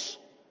skills.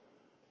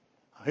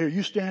 Here,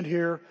 you stand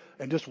here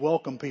and just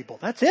welcome people.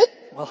 That's it?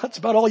 Well, that's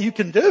about all you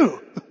can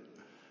do.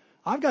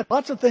 I've got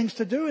lots of things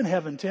to do in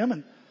heaven, Tim,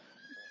 and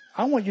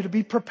I want you to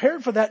be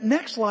prepared for that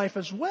next life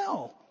as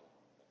well.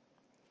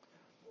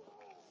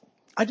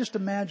 I just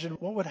imagine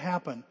what would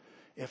happen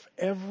if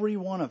every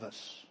one of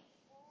us,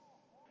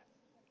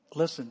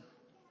 listen,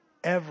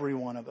 every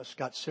one of us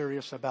got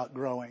serious about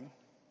growing.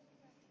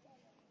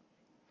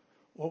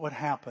 What would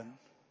happen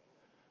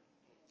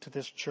to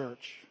this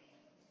church?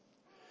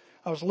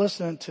 I was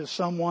listening to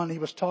someone, he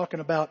was talking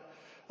about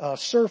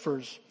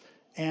surfers,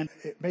 and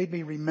it made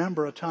me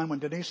remember a time when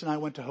Denise and I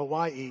went to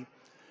Hawaii,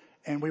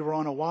 and we were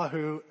on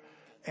Oahu,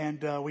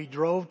 and we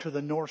drove to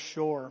the North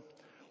Shore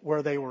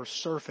where they were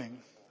surfing.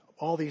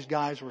 All these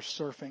guys were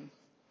surfing.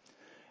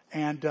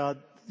 And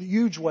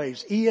huge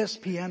waves.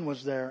 ESPN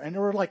was there, and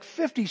there were like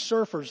 50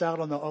 surfers out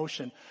on the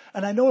ocean.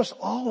 And I noticed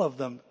all of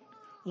them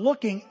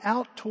looking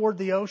out toward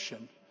the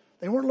ocean.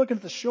 They weren't looking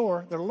at the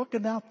shore, they're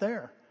looking out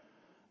there.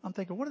 I'm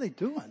thinking, what are they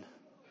doing?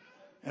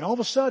 And all of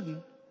a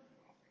sudden,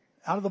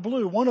 out of the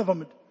blue, one of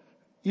them,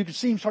 you could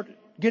see him start to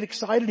get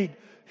excited. He'd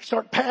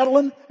start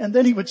paddling, and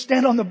then he would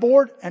stand on the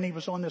board, and he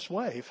was on this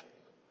wave.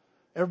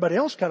 Everybody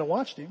else kind of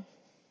watched him.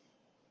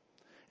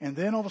 And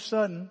then all of a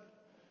sudden,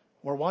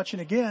 we're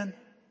watching again.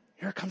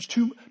 Here comes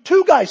two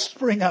guys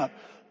spring up.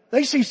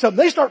 They see something.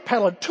 They start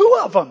paddling, 2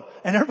 of them,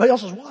 and everybody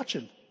else is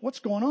watching. What's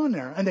going on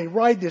there? And they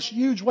ride this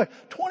huge wave,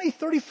 20,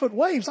 30-foot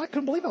waves. I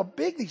couldn't believe how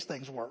big these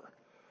things were.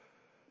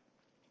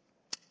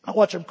 I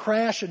watch them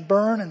crash and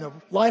burn, and the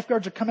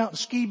lifeguards would come out in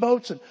ski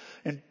boats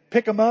and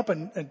pick them up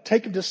and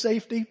take them to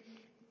safety.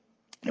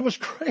 It was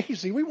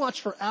crazy. We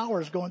watched for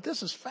hours going,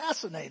 this is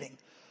fascinating.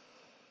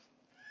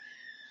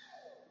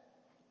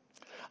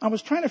 I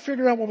was trying to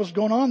figure out what was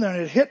going on there,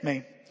 and it hit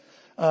me.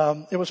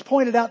 It was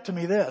pointed out to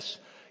me this.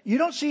 You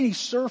don't see any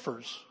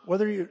surfers,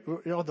 whether you're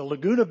on the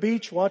Laguna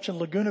Beach, watching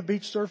Laguna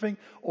Beach surfing,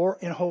 or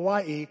in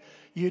Hawaii,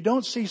 you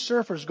don't see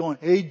surfers going,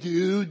 hey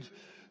dude,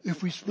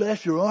 if we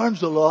splash your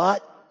arms a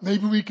lot,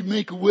 maybe we can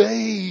make a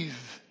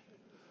wave.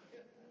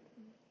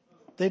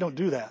 They don't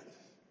do that.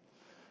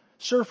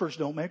 Surfers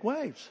don't make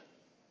waves.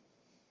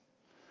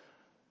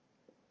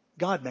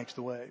 God makes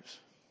the waves.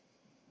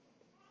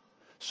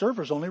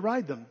 Surfers only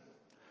ride them.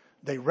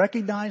 They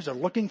recognize they're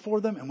looking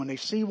for them, and when they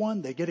see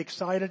one, they get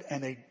excited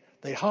and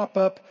they hop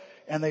up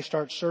and they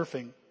start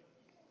surfing.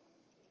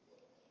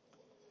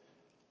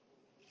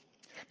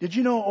 Did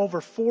you know over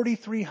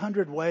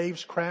 4,300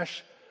 waves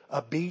crash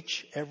a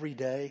beach every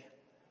day?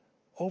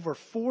 Over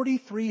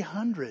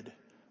 4,300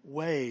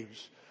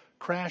 waves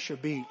crash a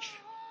beach.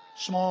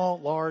 Small,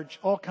 large,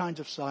 all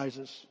kinds of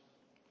sizes.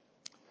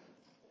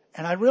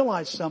 And I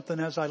realized something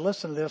as I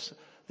listened to this,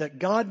 that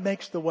God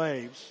makes the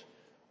waves.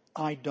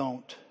 I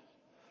don't.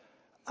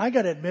 I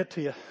got to admit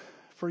to you,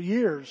 for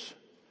years,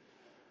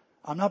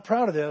 I'm not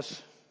proud of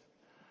this,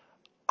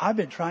 I've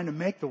been trying to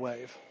make the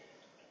wave.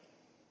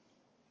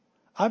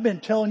 I've been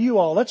telling you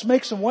all, let's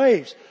make some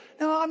waves.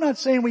 Now, I'm not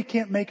saying we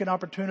can't make an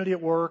opportunity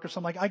at work or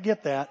something like that. I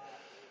get that.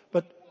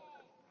 But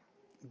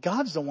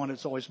God's the one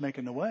that's always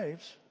making the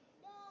waves.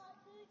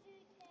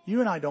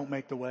 You and I don't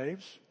make the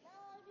waves.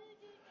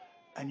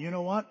 And you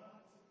know what?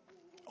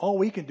 All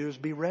we can do is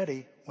be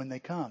ready when they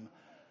come.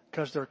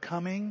 Because they're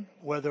coming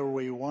whether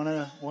we want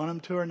them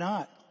to or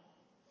not.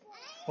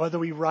 Whether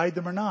we ride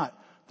them or not.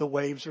 The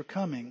waves are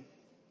coming.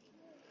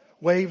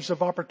 Waves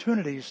of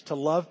opportunities to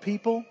love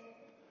people,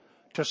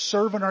 to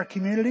serve in our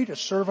community, to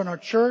serve in our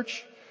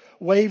church.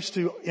 Waves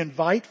to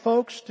invite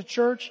folks to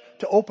church,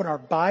 to open our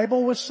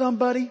Bible with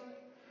somebody.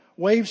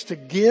 Waves to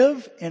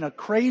give in a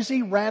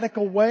crazy,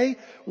 radical way.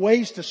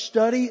 Ways to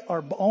study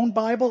our own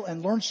Bible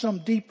and learn some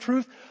deep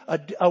truth.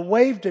 A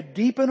wave to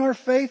deepen our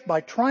faith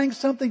by trying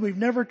something we've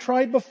never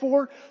tried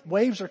before.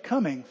 Waves are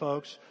coming,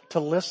 folks. To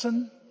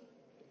listen.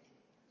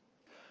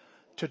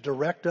 To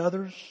direct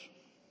others.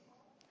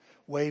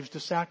 Waves to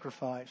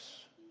sacrifice.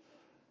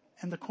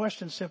 And the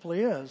question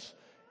simply is,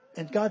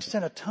 and God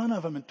sent a ton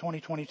of them in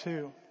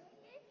 2022.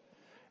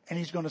 And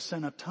He's going to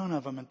send a ton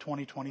of them in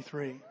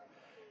 2023.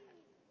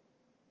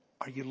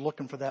 Are you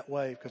looking for that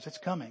wave? Because it's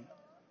coming.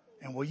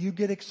 And will you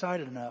get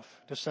excited enough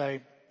to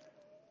say,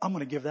 I'm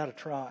going to give that a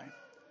try?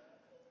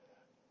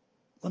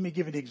 Let me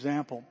give you an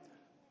example.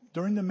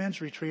 During the men's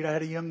retreat, I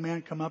had a young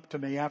man come up to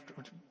me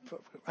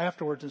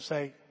afterwards and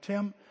say,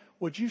 Tim,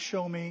 would you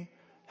show me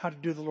how to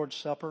do the Lord's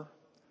Supper?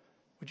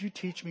 Would you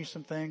teach me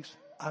some things?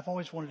 I've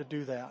always wanted to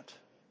do that.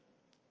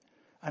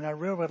 And I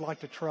really would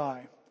like to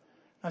try.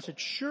 I said,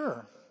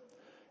 sure.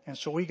 And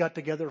so we got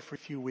together for a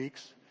few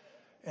weeks.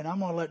 And I'm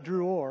going to let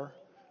Drew Orr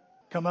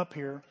come up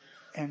here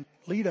and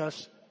lead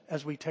us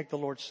as we take the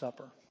Lord's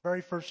Supper.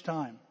 Very first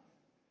time.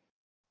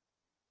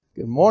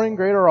 Good morning,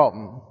 Greater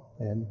Alton,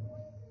 and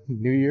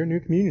New Year, New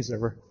Communion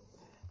Server.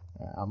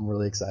 I'm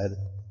really excited,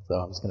 so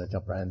I'm just going to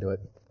jump right into it.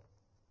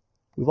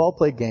 We've all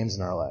played games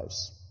in our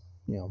lives.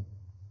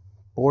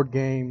 Board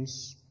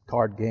games,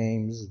 card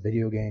games,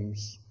 video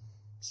games,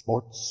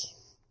 sports.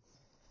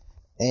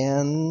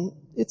 And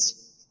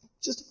it's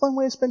just a fun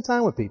way to spend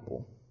time with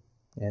people.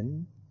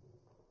 And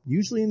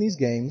usually in these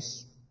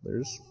games,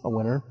 there's a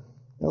winner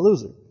and a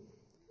loser.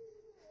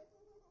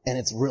 And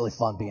it's really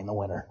fun being the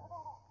winner.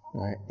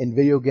 All right. In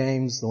video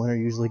games, the winner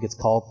usually gets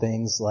called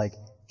things like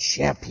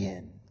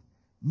champion,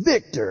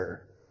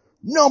 victor,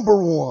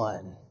 number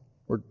one,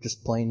 or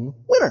just plain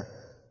winner.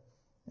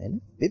 And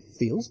it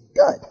feels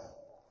good.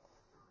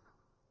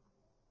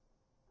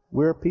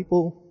 We're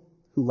people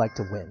who like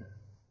to win,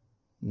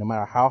 no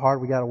matter how hard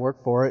we gotta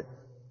work for it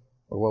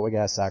or what we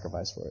gotta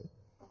sacrifice for it.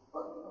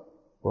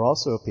 We're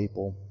also a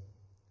people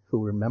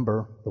who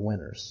remember the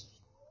winners,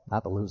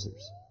 not the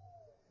losers.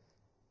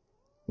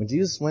 When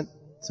Jesus went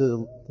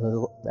to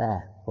the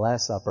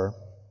Last Supper,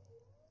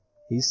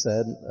 he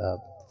said a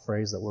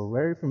phrase that we're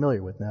very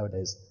familiar with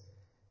nowadays: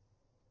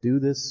 "Do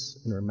this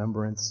in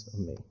remembrance of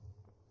me."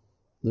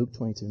 Luke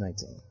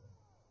 22:19.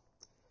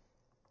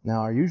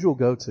 Now, our usual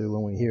go-to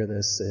when we hear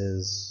this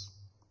is,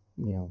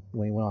 when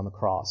he went on the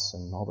cross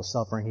and all the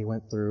suffering he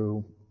went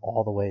through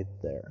all the way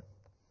there.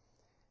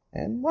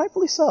 And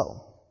rightfully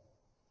so.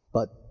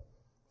 But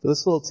for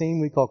this little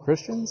team we call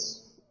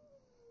Christians,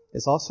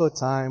 it's also a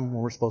time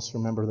when we're supposed to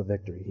remember the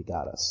victory he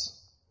got us.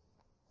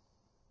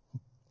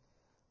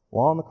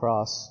 While on the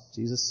cross,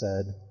 Jesus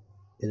said,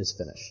 "It is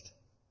finished."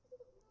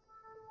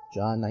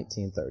 John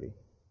 19:30.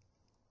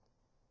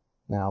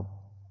 Now,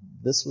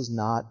 this was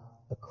not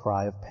a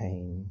cry of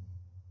pain.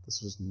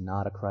 This was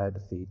not a cry of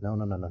defeat. No.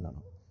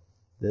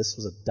 This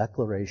was a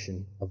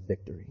declaration of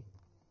victory.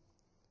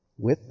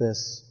 With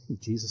this,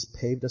 Jesus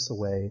paved us a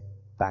way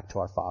back to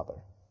our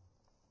Father.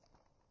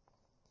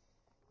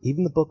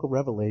 Even the book of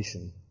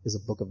Revelation is a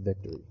book of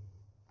victory.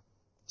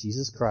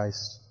 Jesus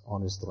Christ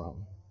on his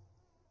throne.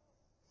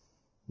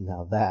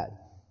 Now that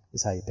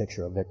is how you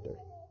picture a victor.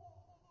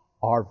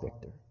 Our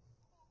victor.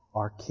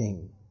 Our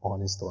King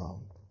on his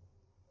throne.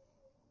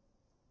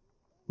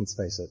 Let's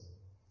face it.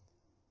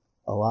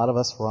 A lot of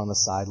us were on the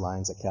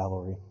sidelines at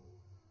Calvary.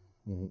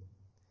 We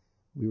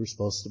were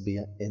supposed to be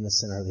in the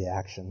center of the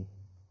action.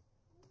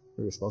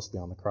 We were supposed to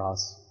be on the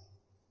cross.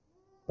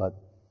 But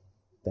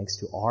thanks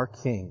to our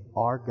King,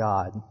 our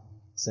God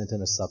sent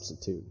in a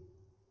substitute.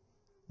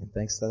 And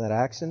thanks to that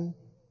action,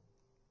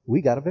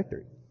 we got a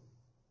victory.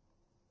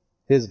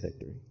 His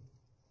victory.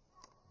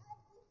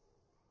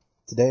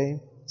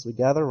 Today, as we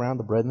gather around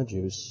the bread and the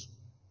juice,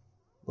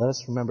 let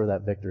us remember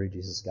that victory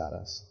Jesus got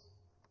us.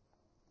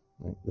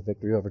 Right? The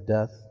victory over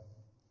death,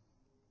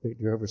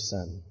 victory over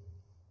sin,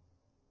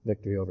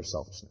 victory over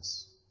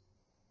selfishness,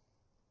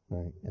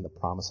 right? And the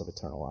promise of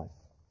eternal life.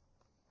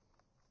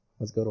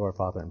 Let's go to our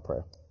Father in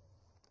prayer.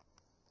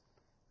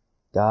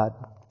 God,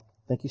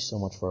 thank you so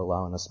much for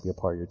allowing us to be a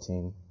part of your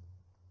team.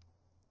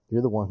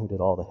 You're the one who did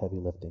all the heavy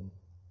lifting,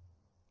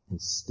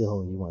 and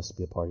still you want us to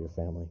be a part of your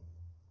family.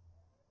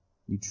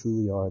 You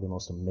truly are the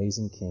most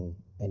amazing King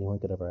anyone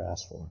could ever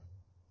ask for.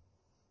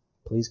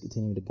 Please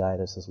continue to guide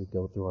us as we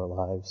go through our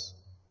lives,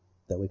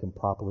 that we can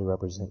properly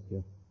represent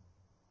you,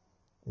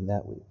 and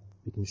that we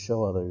can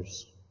show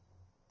others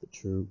that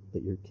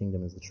your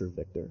kingdom is the true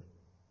victor.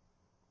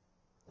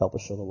 Help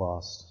us show the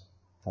lost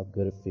how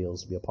good it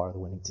feels to be a part of the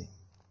winning team.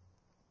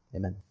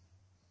 Amen.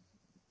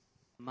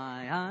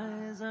 My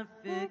eyes are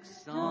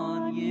fixed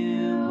on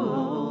you,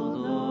 O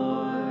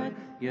Lord,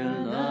 your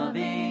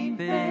loving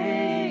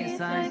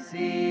face I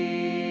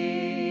see.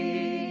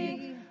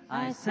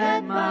 I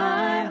set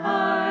my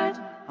heart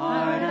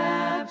hard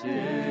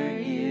after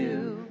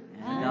you,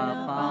 and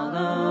I'll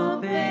follow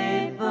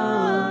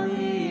faithfully.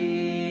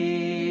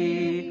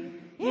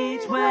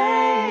 Each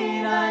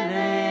weight I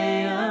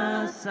lay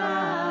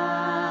aside,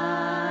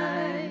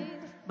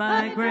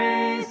 by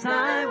grace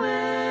I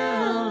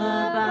will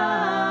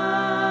abide.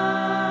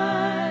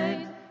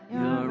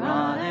 Your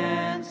rod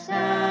and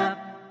staff,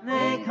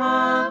 they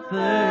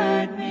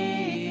comfort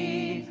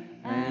me,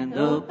 and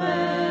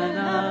open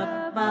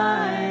up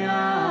my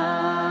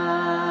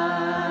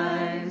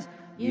eyes.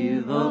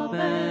 You've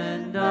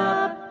opened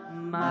up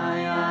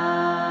my eyes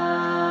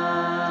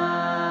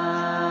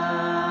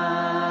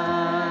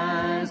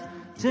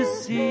to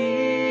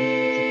see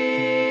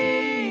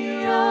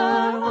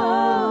your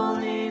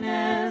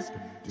holiness,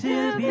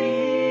 to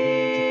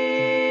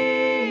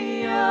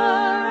be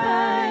your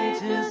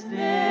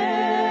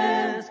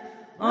righteousness.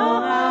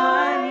 Oh,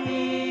 I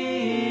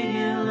need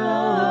you,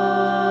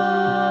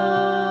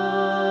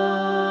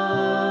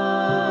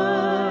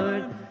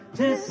 Lord,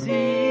 to see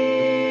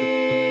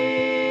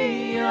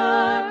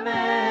your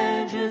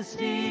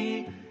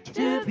majesty,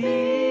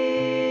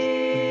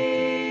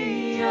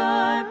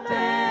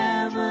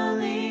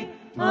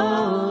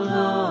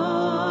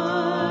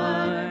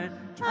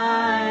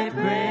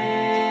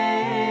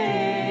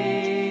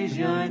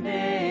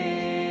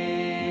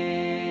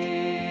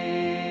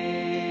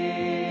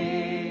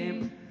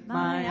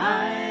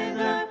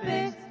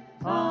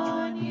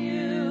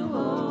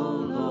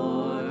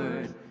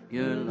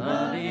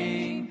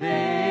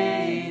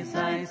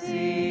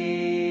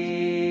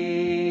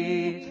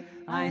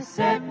 I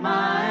set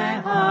my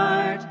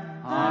heart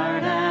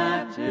hard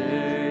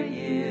after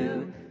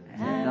you,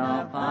 and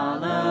I'll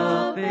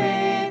follow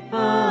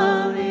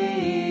faithfully.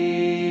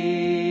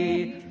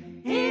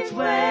 Each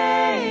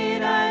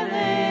weight I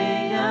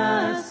lay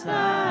aside,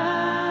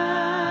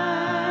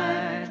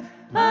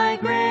 by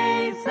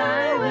grace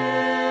I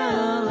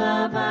will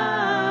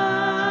abide.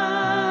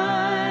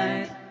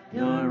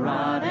 Your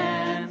rod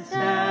and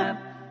staff,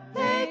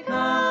 they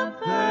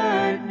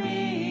comfort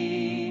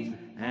me,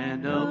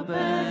 and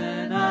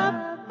open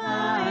up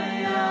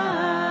my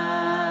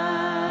eyes.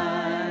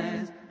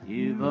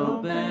 You've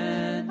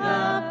opened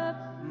up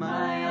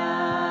my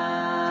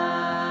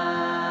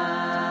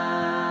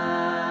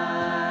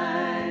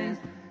eyes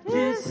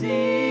to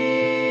see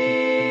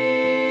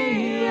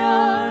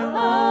your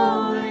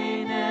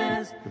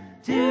holiness,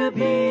 to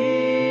be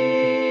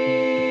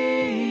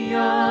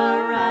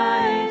your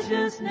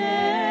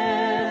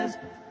righteousness.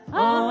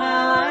 Oh,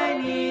 how I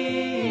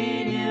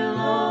need you,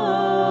 Lord,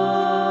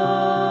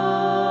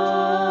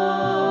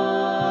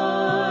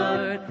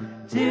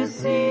 to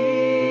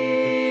see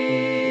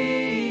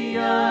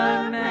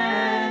your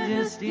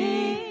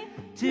majesty,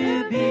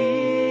 to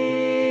be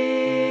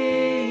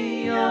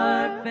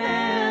your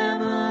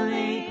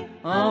family.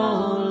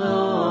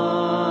 Oh,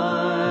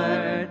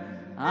 Lord,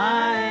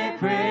 I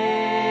praise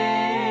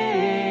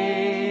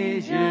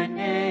your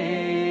name.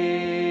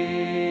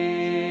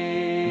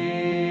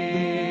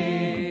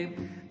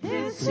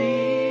 To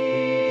see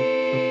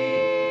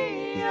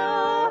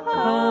your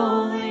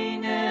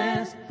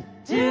holiness,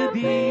 to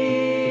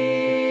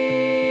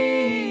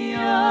be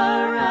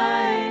your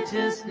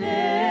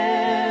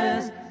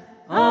righteousness.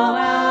 Oh,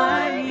 how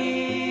I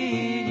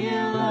need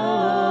you,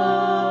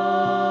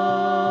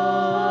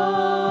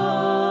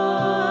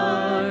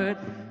 Lord,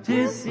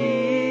 to see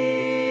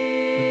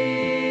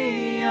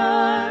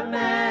your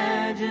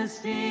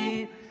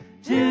majesty,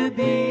 to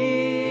be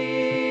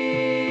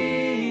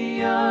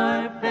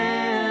your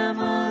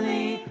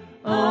family.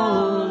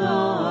 Oh,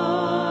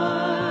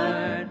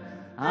 Lord,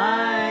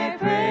 I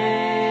praise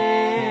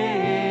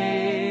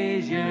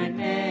your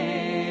name.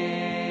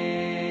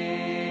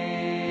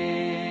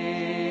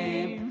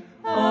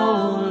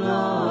 Oh,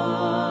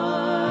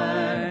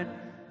 Lord,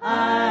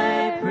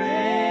 I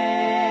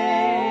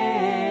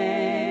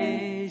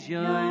praise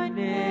your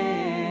name.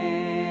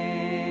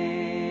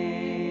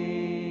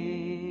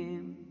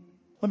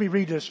 Let me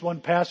read this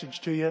one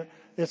passage to you.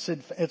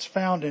 It's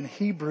found in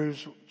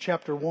Hebrews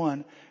chapter 1.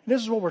 And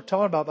this is what we're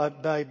talking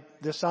about by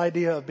this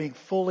idea of being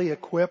fully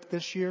equipped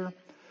this year.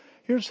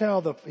 Here's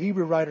how the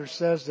Hebrew writer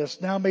says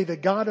this. Now may the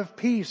God of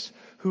peace,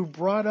 who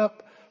brought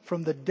up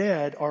from the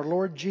dead our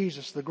Lord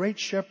Jesus, the great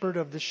shepherd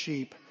of the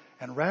sheep,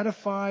 and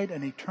ratified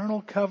an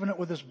eternal covenant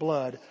with his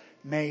blood,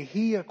 may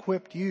he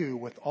equip you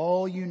with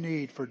all you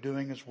need for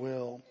doing his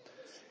will.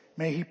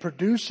 May he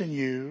produce in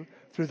you,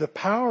 through the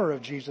power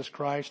of Jesus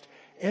Christ,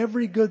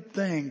 every good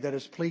thing that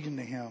is pleasing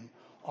to him.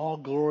 All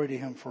glory to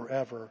him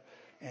forever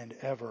and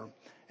ever.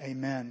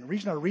 Amen. The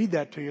reason I read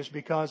that to you is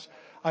because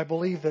I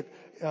believe that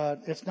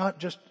it's not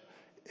just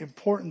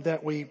important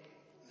that we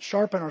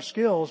sharpen our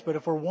skills, but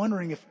if we're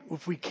wondering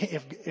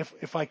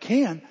if I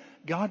can,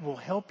 God will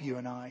help you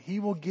and I. He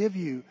will give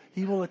you,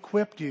 He will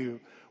equip you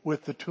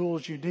with the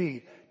tools you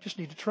need. Just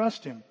need to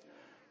trust Him.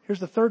 Here's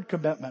the third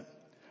commitment.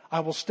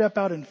 I will step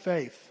out in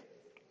faith.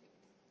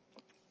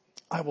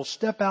 I will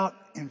step out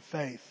in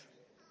faith.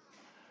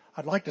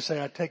 I'd like to say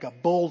I'd take a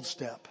bold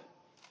step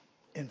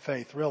in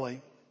faith,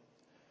 really.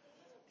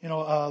 You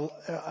know,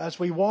 as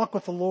we walk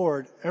with the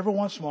Lord, every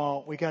once in a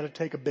while, we got to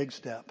take a big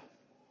step.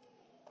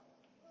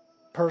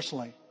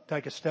 Personally,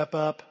 take a step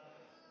up,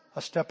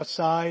 a step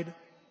aside,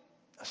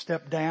 a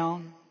step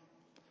down,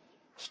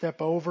 a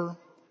step over,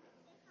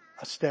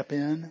 a step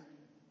in.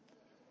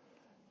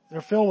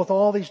 They're filled with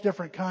all these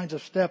different kinds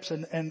of steps,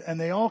 and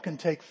they all can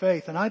take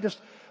faith. And I just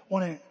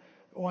want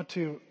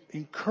to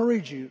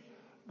encourage you,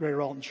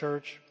 Greater Alton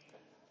Church,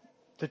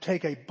 to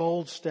take a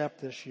bold step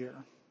this year.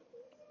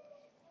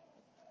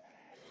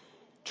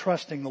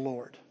 Trusting the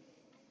Lord.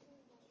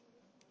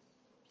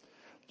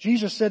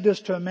 Jesus said this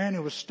to a man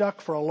who was stuck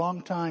for a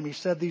long time. He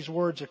said these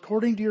words,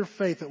 according to your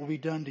faith it will be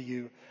done to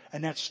you.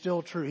 And that's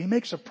still true. He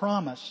makes a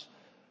promise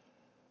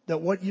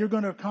that what you're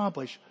going to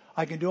accomplish,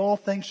 I can do all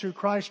things through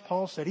Christ,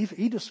 Paul said.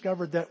 He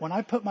discovered that when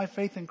I put my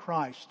faith in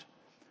Christ,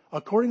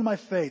 according to my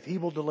faith, He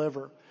will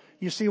deliver.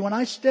 You see, when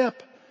I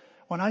step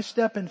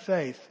in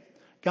faith,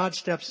 God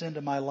steps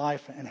into my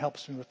life and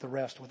helps me with the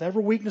rest. With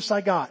every weakness I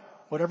got,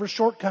 whatever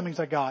shortcomings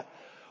I got,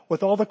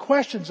 with all the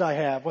questions I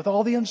have, with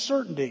all the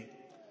uncertainty,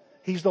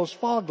 He's those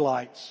fog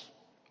lights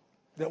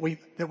that we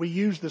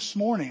used this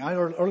morning.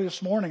 Early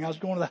this morning, I was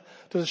going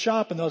to the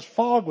shop and the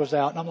fog was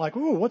out, and I'm like,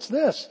 ooh, what's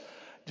this?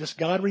 Just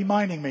God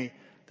reminding me,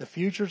 the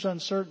future's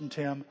uncertain,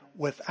 Tim,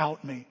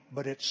 without me,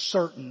 but it's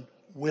certain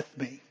with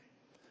me.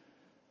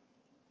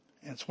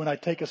 And it's when I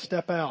take a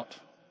step out,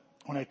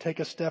 when I take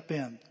a step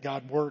in,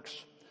 God works.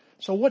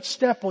 So what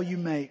step will you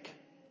make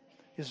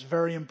is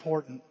very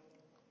important.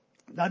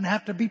 Doesn't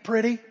have to be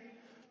pretty,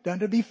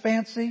 doesn't have to be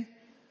fancy,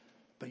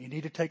 but you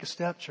need to take a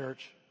step,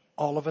 church.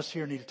 All of us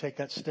here need to take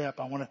that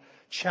step. I want to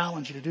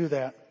challenge you to do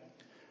that.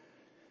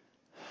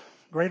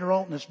 Greater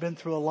Alton has been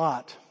through a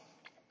lot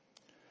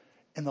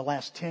in the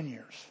last 10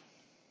 years.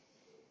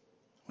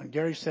 When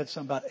Gary said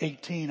something about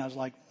 18, I was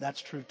like, that's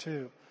true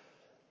too.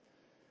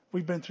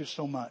 We've been through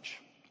so much.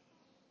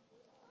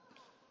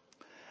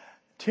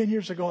 10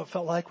 years ago, it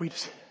felt like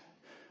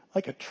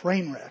like a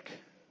train wreck.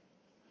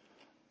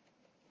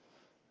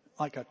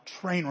 Like a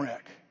train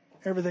wreck.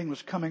 Everything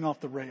was coming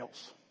off the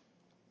rails.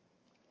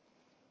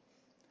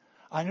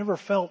 I never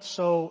felt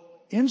so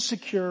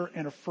insecure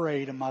and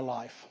afraid in my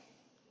life.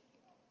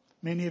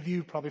 Many of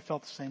you probably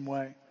felt the same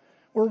way.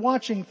 We're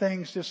watching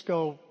things just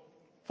fall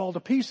to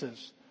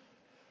pieces.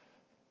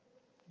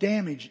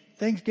 Damage,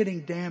 things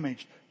getting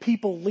damaged,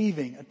 people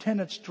leaving,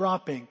 attendance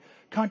dropping,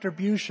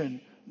 contribution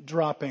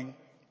dropping.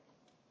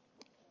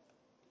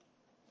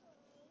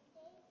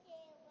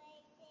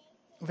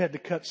 We've had to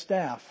cut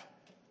staff.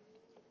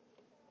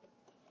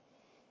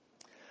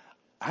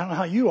 I don't know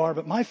how you are,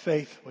 but my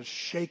faith was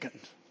shaken.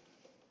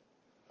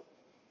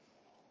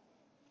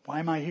 Why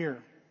am I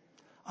here?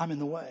 I'm in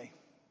the way.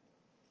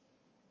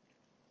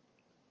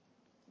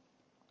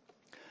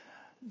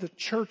 The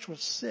church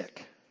was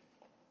sick.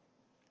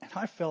 And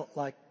I felt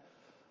like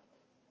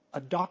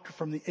a doctor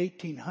from the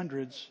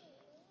 1800s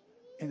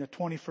in the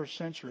 21st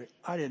century.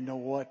 I didn't know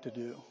what to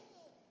do.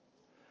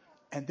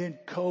 And then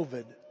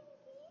COVID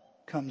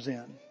comes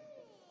in.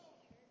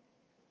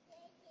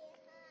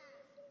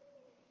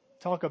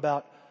 Talk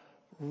about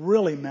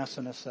really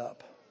messing us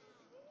up.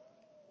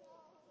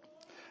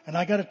 And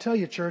I got to tell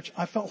you, church,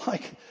 I felt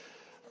like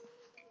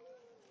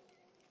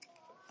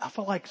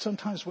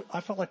sometimes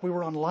we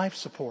were on life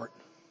support.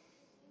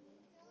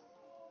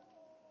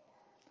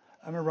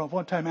 I remember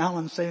one time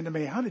Alan saying to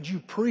me, "How did you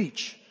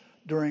preach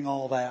during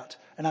all that?"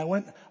 And I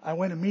went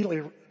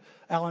immediately,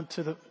 Alan,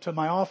 to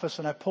my office,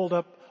 and I pulled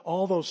up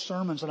all those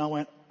sermons, and I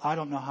went, "I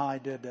don't know how I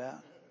did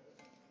that.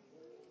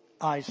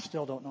 I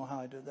still don't know how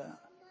I did that."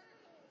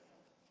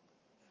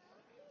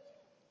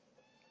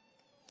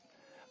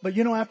 But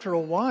after a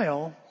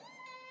while,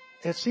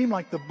 it seemed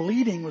like the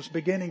bleeding was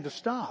beginning to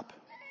stop.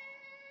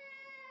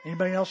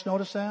 Anybody else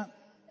notice that?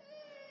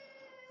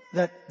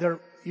 That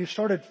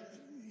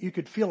you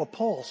could feel a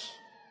pulse.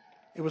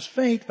 It was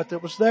faint, but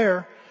it was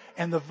there,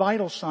 and the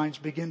vital signs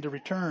began to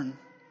return.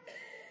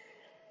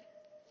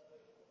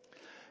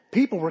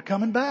 People were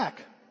coming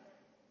back.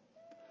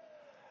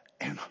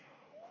 And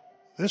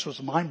this was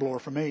a mind blower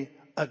for me.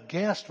 A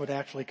guest would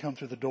actually come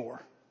through the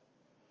door.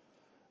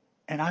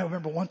 And I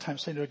remember one time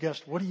saying to a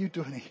guest, "What are you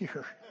doing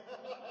here?"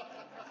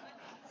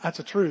 That's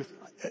the truth.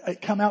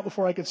 It come out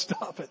before I could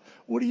stop it.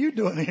 "What are you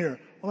doing here?"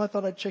 "Well, I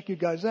thought I'd check you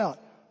guys out."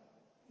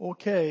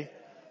 "Okay."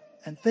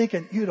 And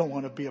thinking, you don't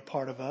want to be a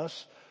part of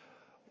us.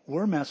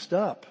 We're messed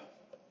up.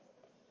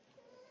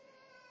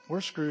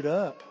 We're screwed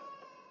up.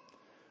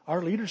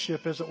 Our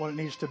leadership isn't what it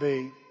needs to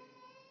be.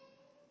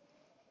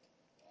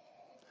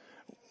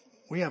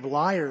 We have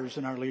liars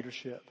in our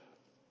leadership.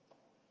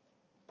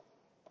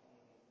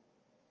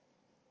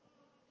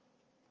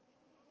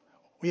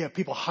 We have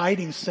people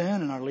hiding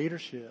sin in our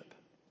leadership.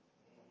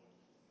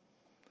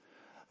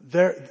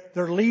 They're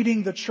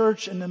leading the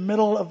church in the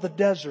middle of the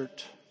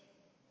desert.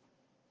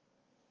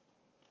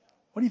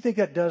 What do you think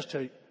that does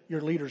to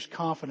your leader's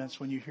confidence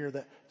when you hear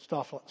that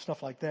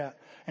stuff like that?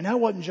 And that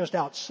wasn't just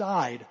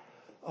outside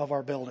of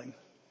our building.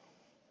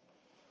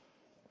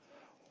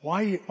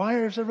 Why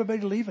is everybody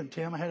leaving,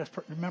 Tim? I had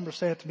a member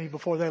say it to me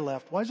before they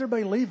left. "Why is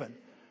everybody leaving?"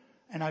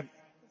 And I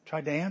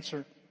tried to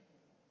answer.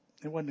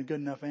 It wasn't a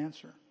good enough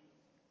answer.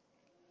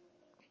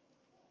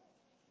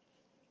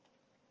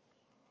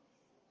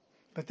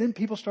 But then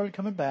people started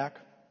coming back.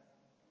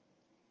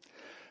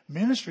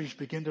 Ministries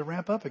began to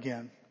ramp up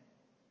again.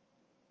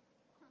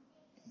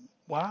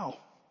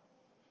 Wow.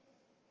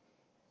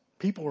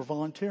 People were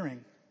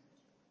volunteering.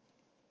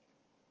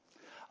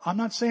 I'm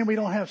not saying we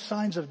don't have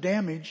signs of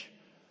damage.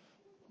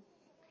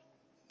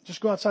 Just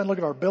go outside and look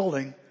at our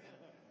building.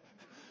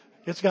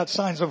 It's got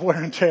signs of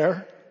wear and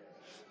tear,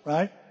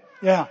 right?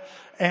 Yeah.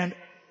 And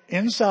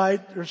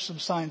inside, there's some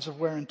signs of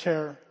wear and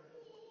tear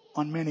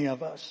on many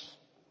of us.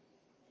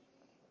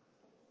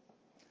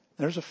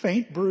 There's a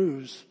faint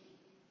bruise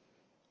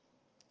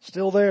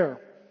still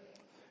there.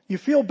 You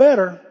feel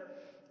better,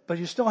 but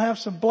you still have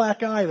some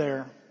black eye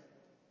there.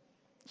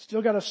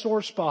 Still got a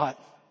sore spot.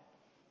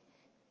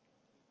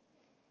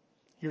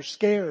 You're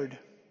scared.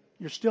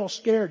 You're still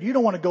scared. You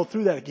don't want to go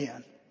through that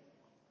again.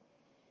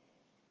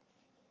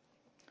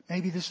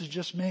 Maybe this is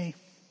just me.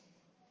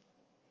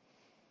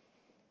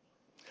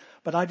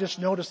 But I just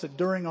noticed that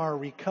during our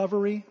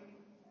recovery,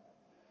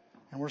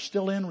 and we're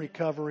still in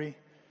recovery,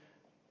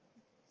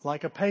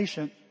 like a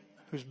patient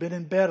who's been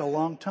in bed a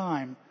long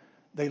time,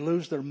 they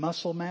lose their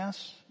muscle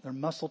mass, their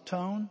muscle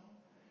tone,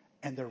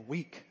 and they're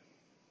weak.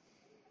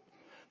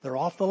 They're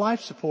off the life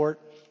support.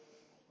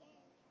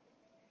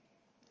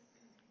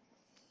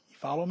 You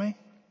follow me?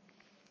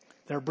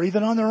 They're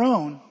breathing on their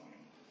own,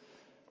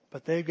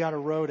 but they've got a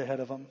road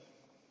ahead of them.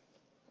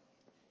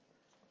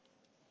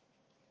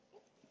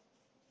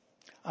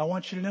 I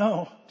want you to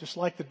know, just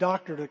like the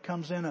doctor that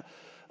comes in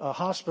a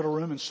hospital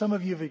room, and some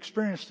of you have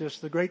experienced this,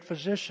 the great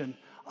physician,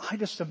 I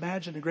just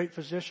imagine the great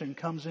physician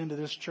comes into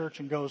this church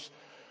and goes,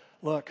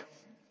 look,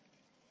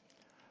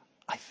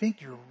 I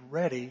think you're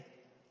ready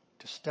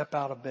to step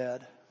out of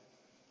bed.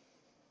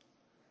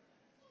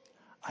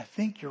 I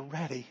think you're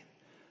ready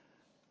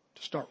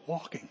to start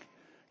walking.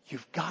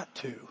 You've got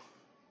to.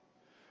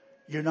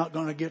 You're not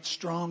going to get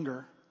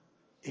stronger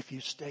if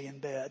you stay in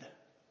bed.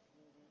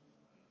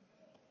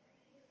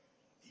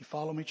 You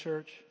follow me,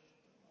 church?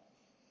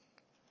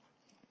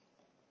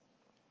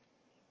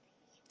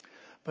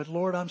 But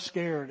Lord, I'm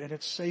scared, and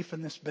it's safe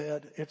in this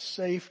bed. It's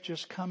safe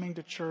just coming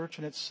to church,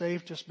 and it's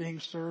safe just being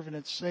served, and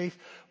it's safe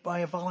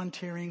by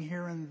volunteering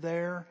here and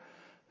there.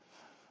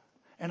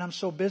 And I'm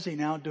so busy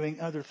now doing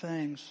other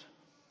things.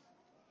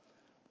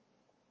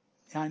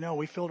 I know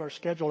we filled our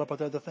schedule up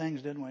with other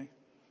things, didn't we?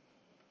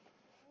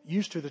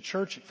 Used to, the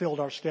church filled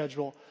our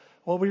schedule.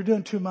 Well, we were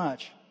doing too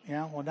much.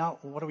 Yeah, well now,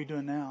 what are we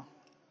doing now?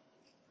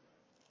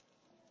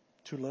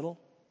 Too little?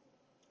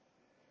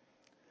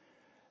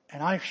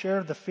 And I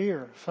shared the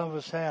fear some of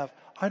us have.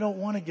 I don't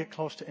want to get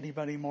close to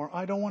anybody anymore.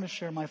 I don't want to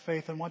share my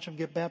faith and watch them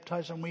get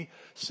baptized and we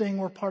sing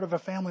we're part of a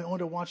family only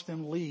to watch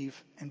them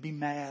leave and be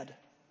mad.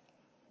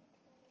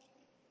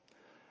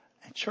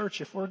 And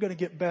church, if we're going to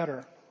get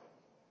better,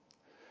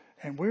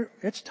 and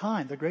it's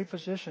time. The great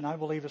physician, I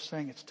believe, is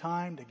saying it's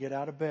time to get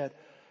out of bed.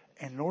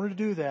 And in order to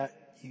do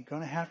that, you're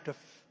going to have to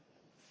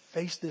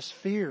face this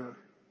fear.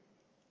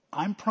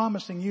 I'm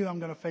promising you I'm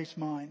going to face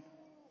mine.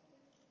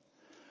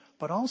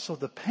 But also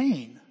the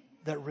pain,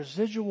 that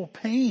residual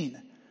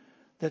pain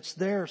that's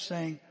there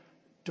saying,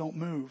 don't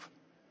move.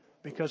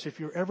 Because if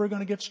you're ever going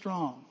to get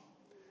strong,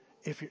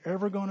 if you're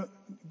ever going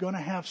to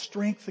have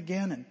strength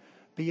again and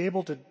be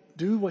able to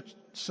do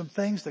some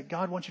things that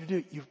God wants you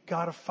to do, you've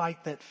got to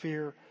fight that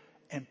fear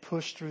and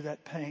push through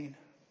that pain.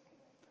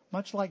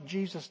 Much like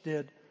Jesus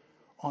did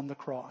on the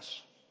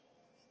cross.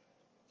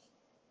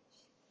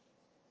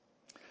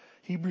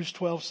 Hebrews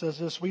 12 says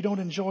this, we don't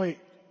enjoy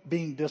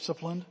being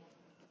disciplined.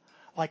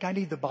 Like I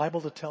need the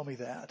Bible to tell me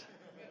that.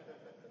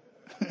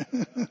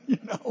 You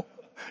know,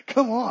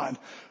 come on.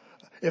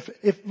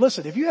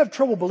 Listen, if you have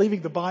trouble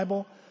believing the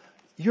Bible,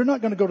 you're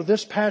not going to go to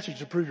this passage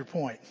to prove your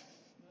point.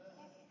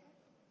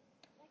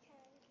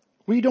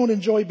 We don't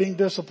enjoy being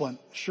disciplined.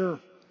 Sure.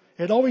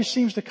 It always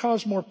seems to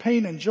cause more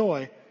pain than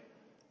joy.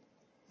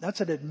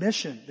 That's an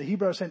admission. The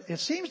Hebrew is saying it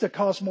seems to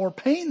cause more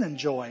pain than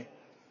joy.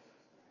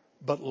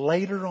 But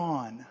later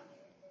on,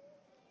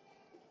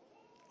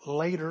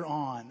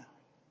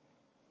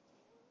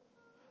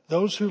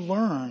 those who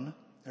learn,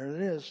 there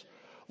it is,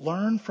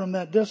 learn from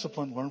that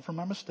discipline, learn from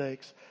our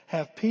mistakes,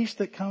 have peace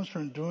that comes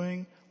from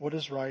doing what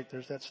is right.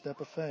 There's that step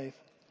of faith.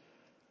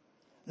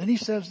 Then he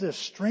says this,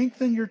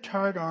 strengthen your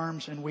tired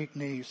arms and weak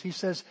knees. He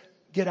says,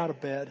 get out of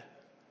bed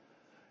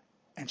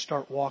and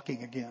start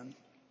walking again.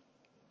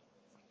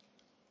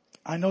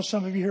 I know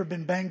some of you here have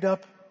been banged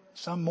up,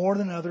 some more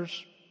than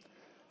others.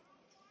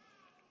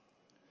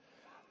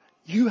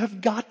 You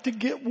have got to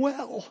get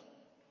well.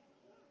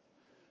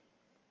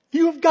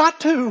 You have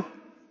got to.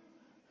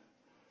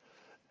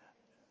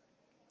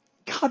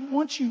 God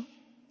wants you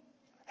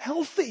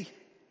healthy.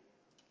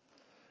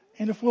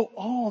 And if we'll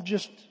all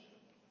just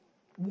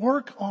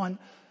work on,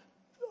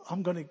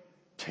 I'm going to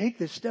take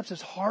these steps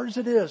as hard as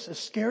it is, as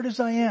scared as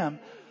I am,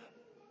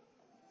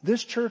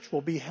 this church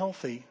will be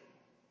healthy.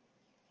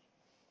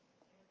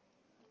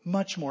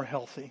 Much more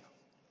healthy.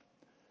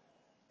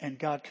 And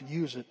God can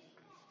use it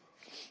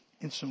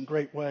in some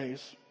great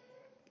ways.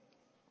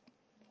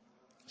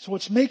 So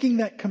it's making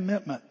that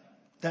commitment,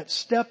 that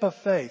step of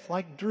faith,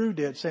 like Drew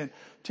did, saying,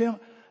 Tim,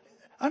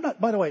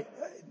 by the way,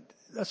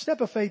 a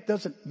step of faith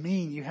doesn't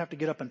mean you have to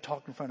get up and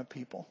talk in front of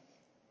people.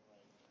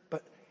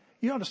 But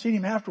you ought to see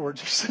him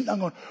afterwards. He's sitting down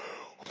going,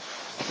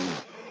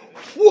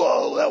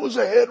 whoa, that was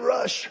a head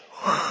rush.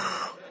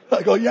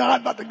 I go, yeah,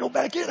 I'm about to go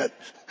back in it.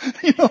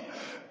 You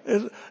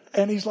know,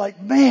 and he's like,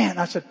 man,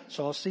 I said,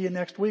 so I'll see you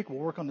next week. We'll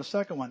work on the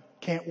second one.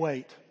 Can't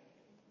wait.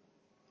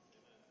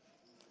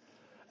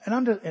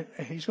 And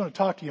he's going to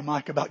talk to you,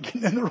 Mike, about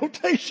getting in the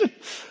rotation.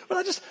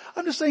 But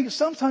I'm just saying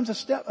sometimes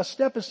a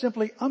step is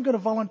simply, I'm going to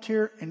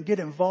volunteer and get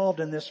involved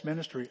in this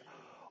ministry.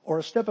 Or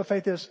a step of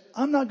faith is,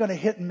 I'm not going to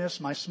hit and miss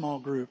my small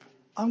group.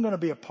 I'm going to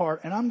be a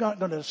part and I'm not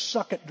going to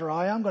suck it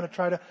dry. I'm going to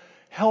try to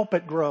help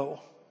it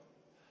grow.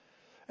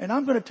 And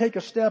I'm going to take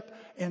a step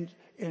in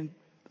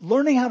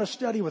learning how to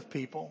study with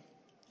people,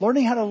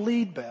 learning how to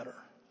lead better.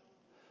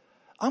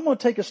 I'm going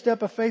to take a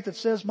step of faith that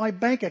says my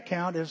bank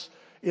account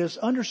is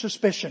under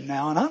suspicion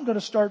now, and I'm going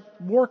to start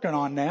working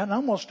on that, and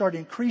I'm going to start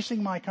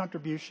increasing my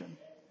contribution.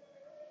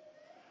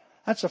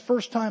 That's the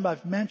first time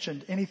I've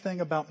mentioned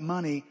anything about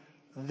money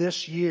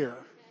this year.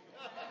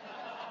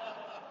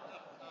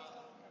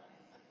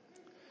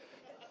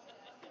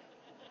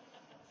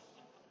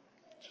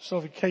 So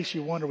in case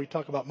you wonder, we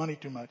talk about money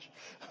too much.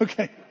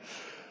 Okay.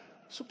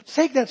 So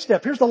take that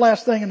step. Here's the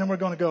last thing, and then we're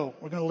going to go.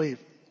 We're going to leave.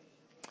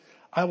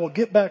 I will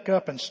get back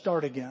up and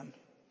start again.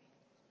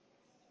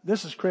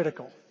 This is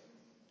critical.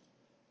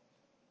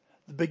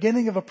 The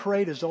beginning of a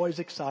parade is always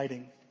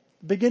exciting.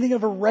 The beginning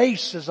of a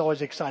race is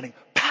always exciting.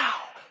 Pow!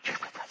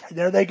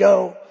 There they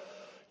go.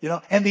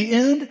 And the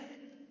end,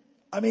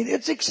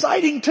 it's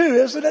exciting too,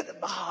 isn't it?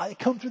 They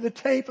come through the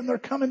tape and they're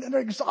coming and they're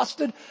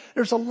exhausted.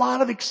 There's a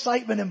lot of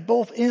excitement in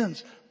both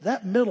ends.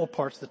 That middle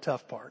part's the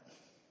tough part.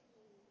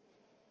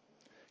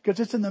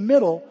 Because it's in the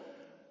middle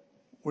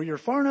where you're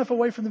far enough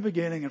away from the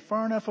beginning and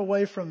far enough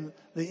away from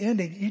the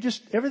ending.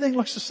 Everything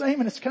looks the same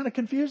and it's kind of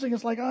confusing.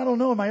 It's like, I don't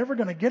know, am I ever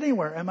going to get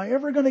anywhere? Am I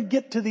ever going to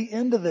get to the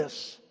end of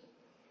this?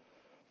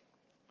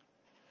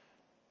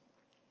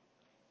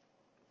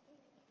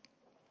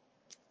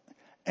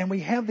 And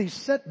we have these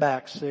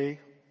setbacks, see,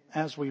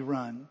 as we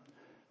run.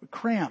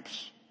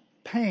 Cramps,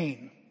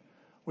 pain,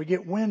 we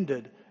get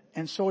winded,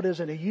 and so it is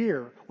in a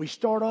year. We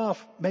start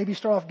off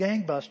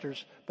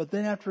gangbusters, but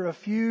then after a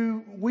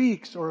few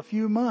weeks or a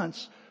few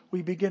months,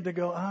 we begin to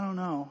go, I don't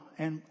know,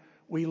 and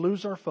we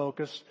lose our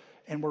focus,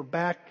 and we're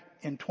back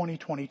in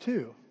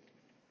 2022.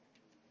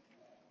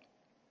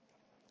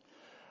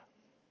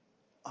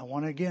 I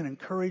want to again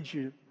encourage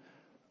you,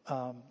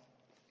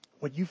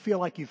 when you feel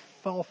like you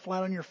fall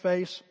flat on your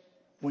face,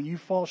 when you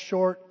fall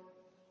short,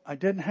 I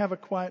didn't have a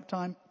quiet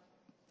time,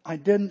 I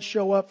didn't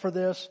show up for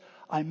this,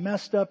 I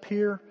messed up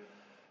here,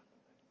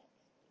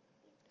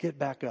 get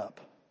back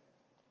up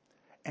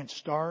and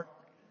start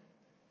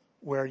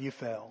where you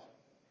fell.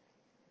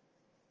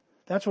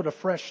 That's what a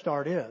fresh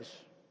start is.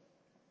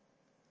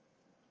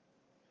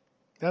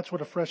 That's what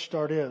a fresh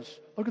start is.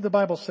 Look what the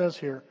Bible says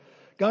here.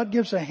 God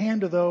gives a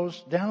hand to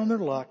those down on their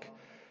luck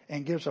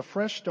and gives a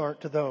fresh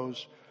start to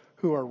those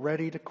who are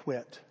ready to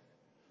quit.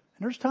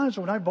 And there's times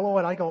when I blow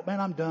it, I go,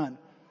 man, I'm done.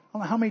 I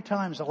don't know how many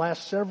times the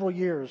last several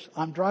years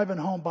I'm driving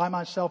home by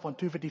myself on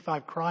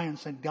 255 crying,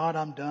 saying, God,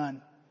 I'm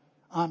done.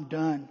 I'm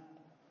done.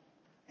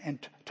 And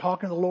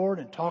talking to the Lord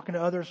and talking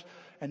to others,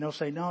 and they'll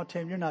say, no,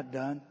 Tim, you're not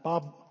done.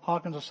 Bob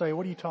Hawkins will say,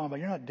 what are you talking about?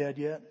 You're not dead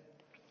yet.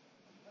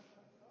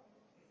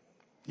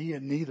 He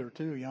and neither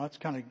too, it's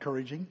kind of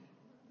encouraging.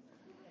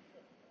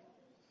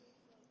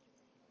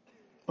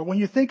 But when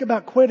you think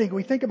about quitting,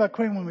 we think about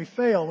quitting when we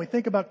fail. We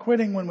think about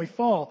quitting when we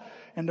fall.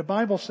 And the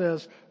Bible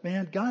says,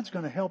 man, God's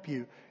going to help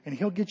you and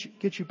He'll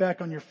get you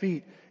back on your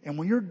feet. And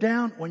when you're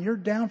down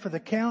for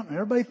the count and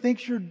everybody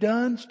thinks you're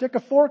done, stick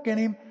a fork in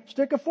him.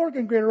 Stick a fork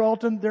in Greater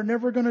Alton. They're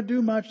never going to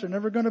do much. They're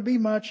never going to be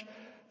much.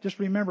 Just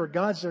remember,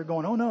 God's there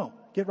going, oh no,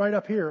 get right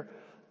up here.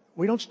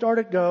 We don't start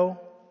at go.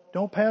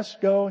 Don't pass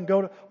go and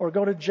go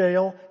to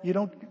jail. You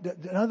don't,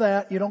 none of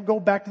that. You don't go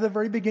back to the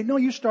very beginning. No,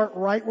 you start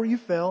right where you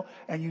fell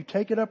and you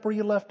take it up where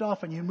you left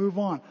off and you move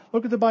on.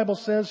 Look what the Bible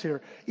says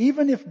here.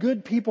 Even if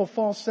good people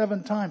fall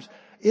 7 times,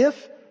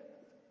 if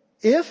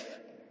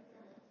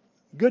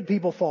good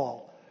people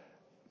fall,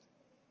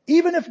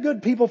 even if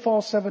good people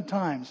fall 7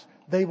 times,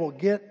 they will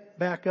get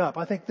back up.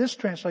 I think this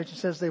translation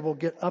says they will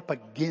get up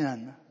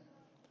again.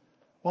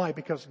 Why?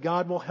 Because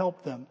God will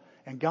help them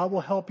and God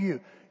will help you.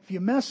 If you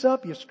mess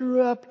up, you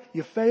screw up,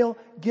 you fail,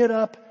 get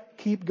up,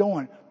 keep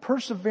going.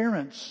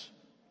 Perseverance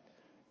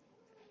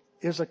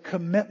is a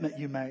commitment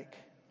you make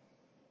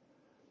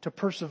to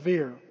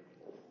persevere.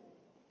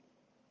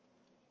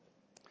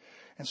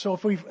 And so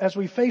as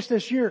we face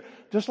this year,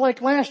 just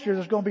like last year,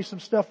 there's going to be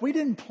some stuff we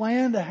didn't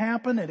plan to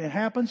happen and it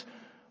happens.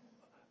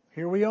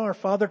 Here we are.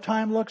 Father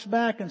Time looks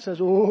back and says,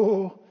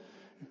 oh,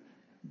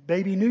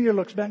 baby New Year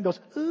looks back and goes,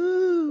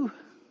 ooh,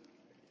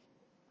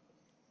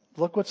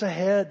 look what's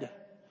ahead.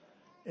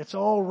 It's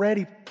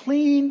already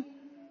clean,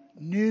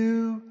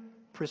 new,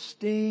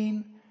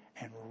 pristine,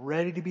 and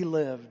ready to be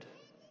lived.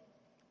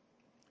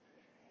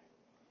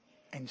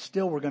 And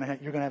still you're going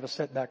to have a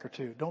setback or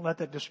two. Don't let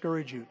that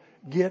discourage you.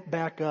 Get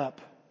back up.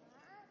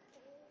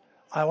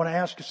 I want to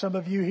ask some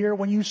of you here,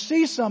 when you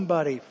see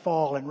somebody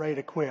fall and ready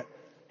to quit,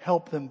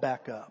 help them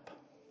back up.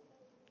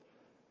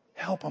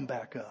 Help them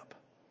back up.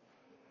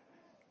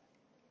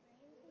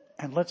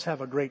 And let's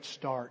have a great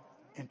start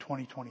in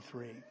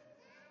 2023.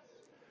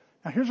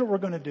 Now here's what we're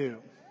going to do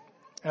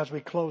as we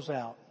close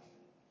out.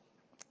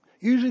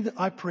 Usually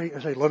I pray, I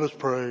say, let us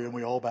pray, and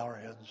we all bow our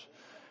heads.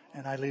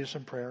 And I lead us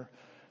in prayer.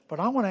 But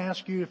I want to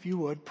ask you, if you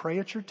would, pray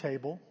at your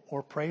table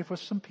or pray with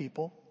some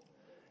people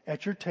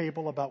at your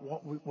table about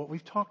what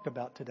we've talked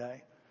about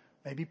today.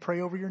 Maybe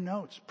pray over your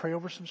notes. Pray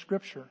over some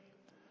scripture.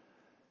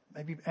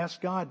 Maybe ask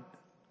God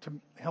to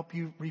help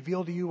you,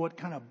 reveal to you what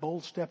kind of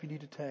bold step you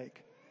need to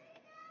take.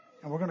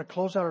 And we're going to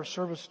close out our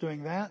service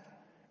doing that.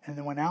 And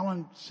then when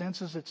Alan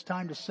senses it's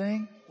time to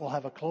sing, we'll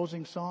have a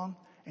closing song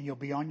and you'll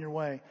be on your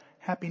way.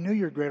 Happy New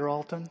Year, Greater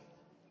Alton.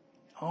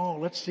 Oh,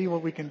 let's see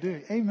what we can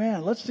do.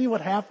 Amen. Let's see what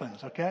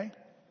happens, okay?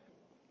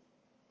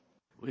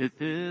 With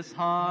this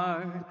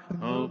heart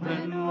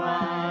open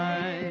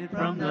wide,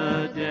 from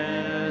the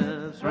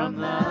depths, from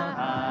the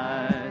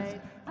heights,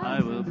 I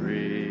will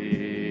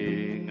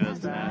bring a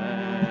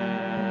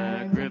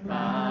sacrifice.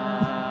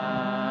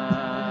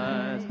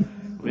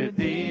 With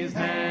these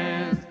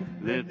hands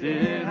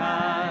lifted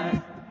high,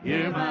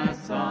 hear my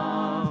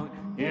song,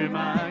 hear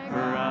my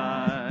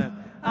cry.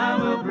 I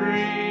will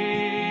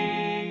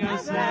bring a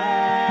sacrifice.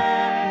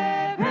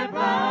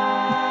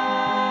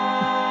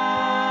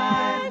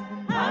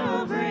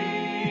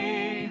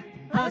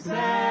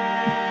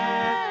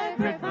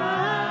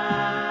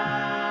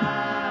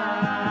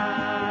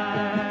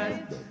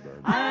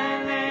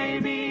 I lay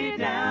me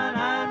down,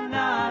 I'm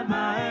not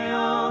my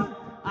own.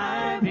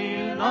 I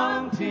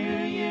belong to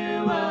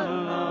you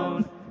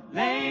alone.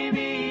 Lay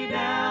me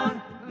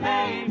down,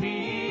 lay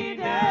me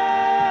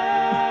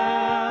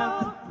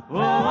down.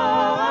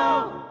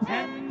 Oh,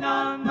 and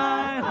on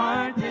my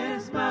heart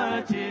this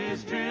much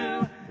is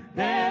true.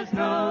 There's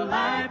no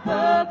life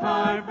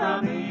apart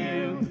from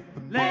you.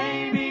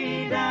 Lay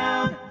me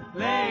down,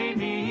 lay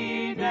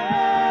me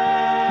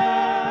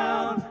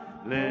down.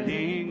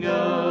 Letting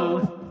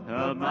go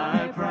of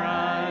my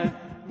pride,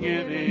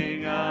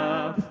 giving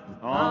up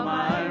all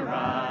my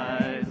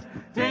rights.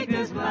 Take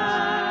this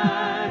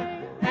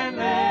light and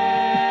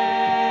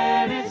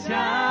let it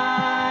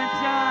shine,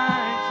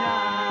 shine,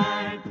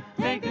 shine.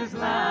 Take this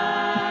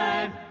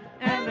light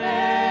and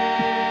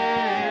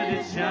let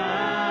it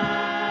shine.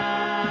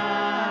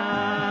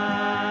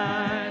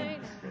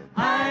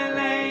 I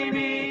lay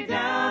me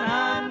down,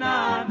 I'm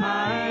not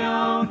my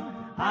own.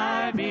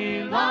 I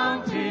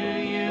belong to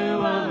you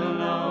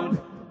alone.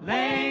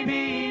 Lay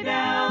me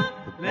down,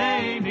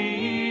 lay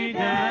me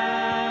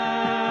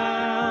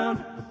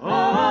down.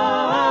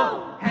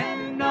 Oh,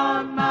 and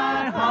on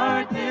my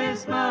heart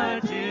this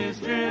much is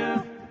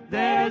true.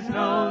 There's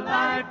no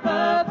life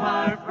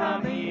apart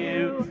from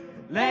you.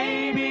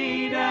 Lay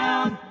me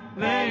down,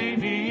 lay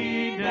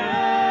me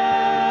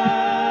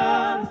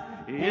down.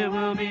 It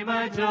will be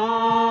my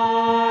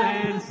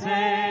joy to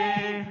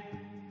say,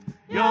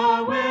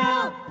 your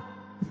will,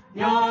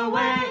 your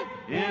way.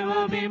 It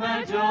will be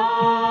my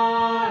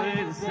joy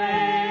to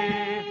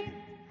say,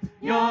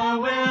 your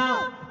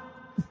will,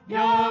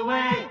 your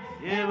way.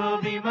 It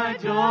will be my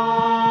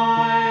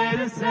joy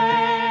to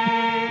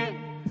say,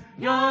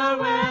 your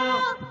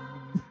will,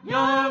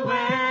 your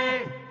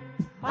way,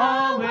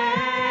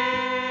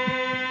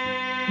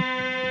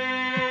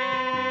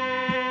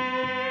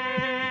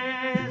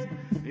 always.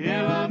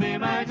 It will be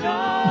my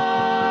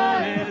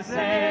joy to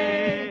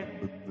say,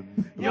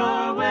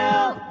 your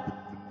will,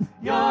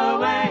 your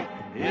way.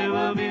 It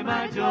will be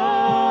my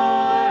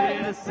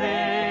joy to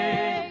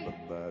say,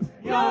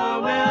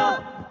 your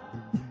will,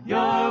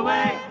 your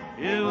way.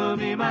 It will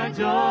be my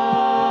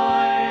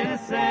joy to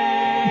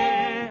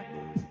say,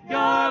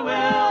 your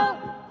will,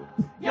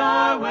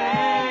 your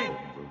way,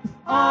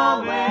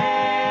 always.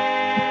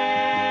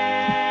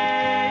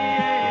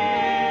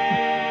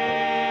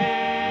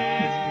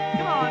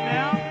 Come on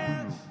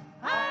now.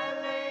 I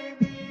lay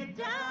me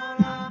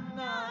down, I'm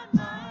not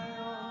my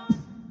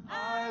own.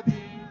 I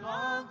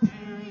belong to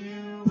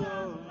you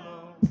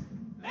alone.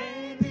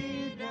 Lay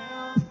me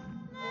down,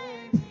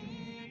 lay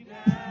me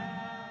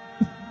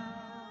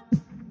down.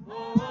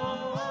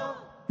 Oh,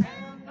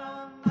 and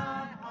on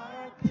my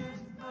heart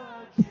this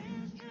much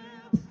is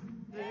true.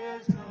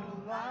 There's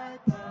no life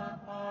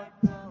apart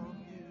from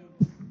you.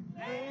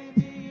 Lay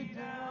me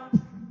down,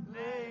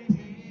 lay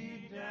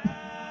me down.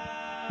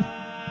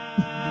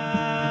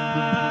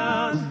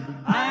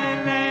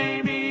 I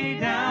lay me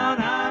down,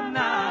 I'm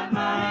not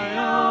my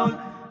own.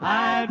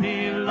 I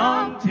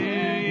belong to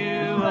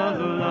you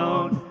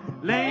alone.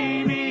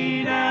 Lay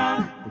me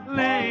down,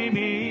 lay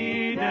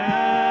me down.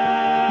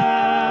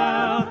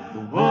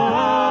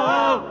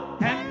 Oh,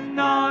 and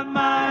on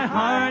my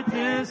heart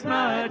this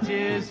much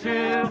is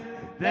true.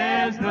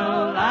 There's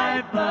no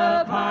life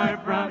apart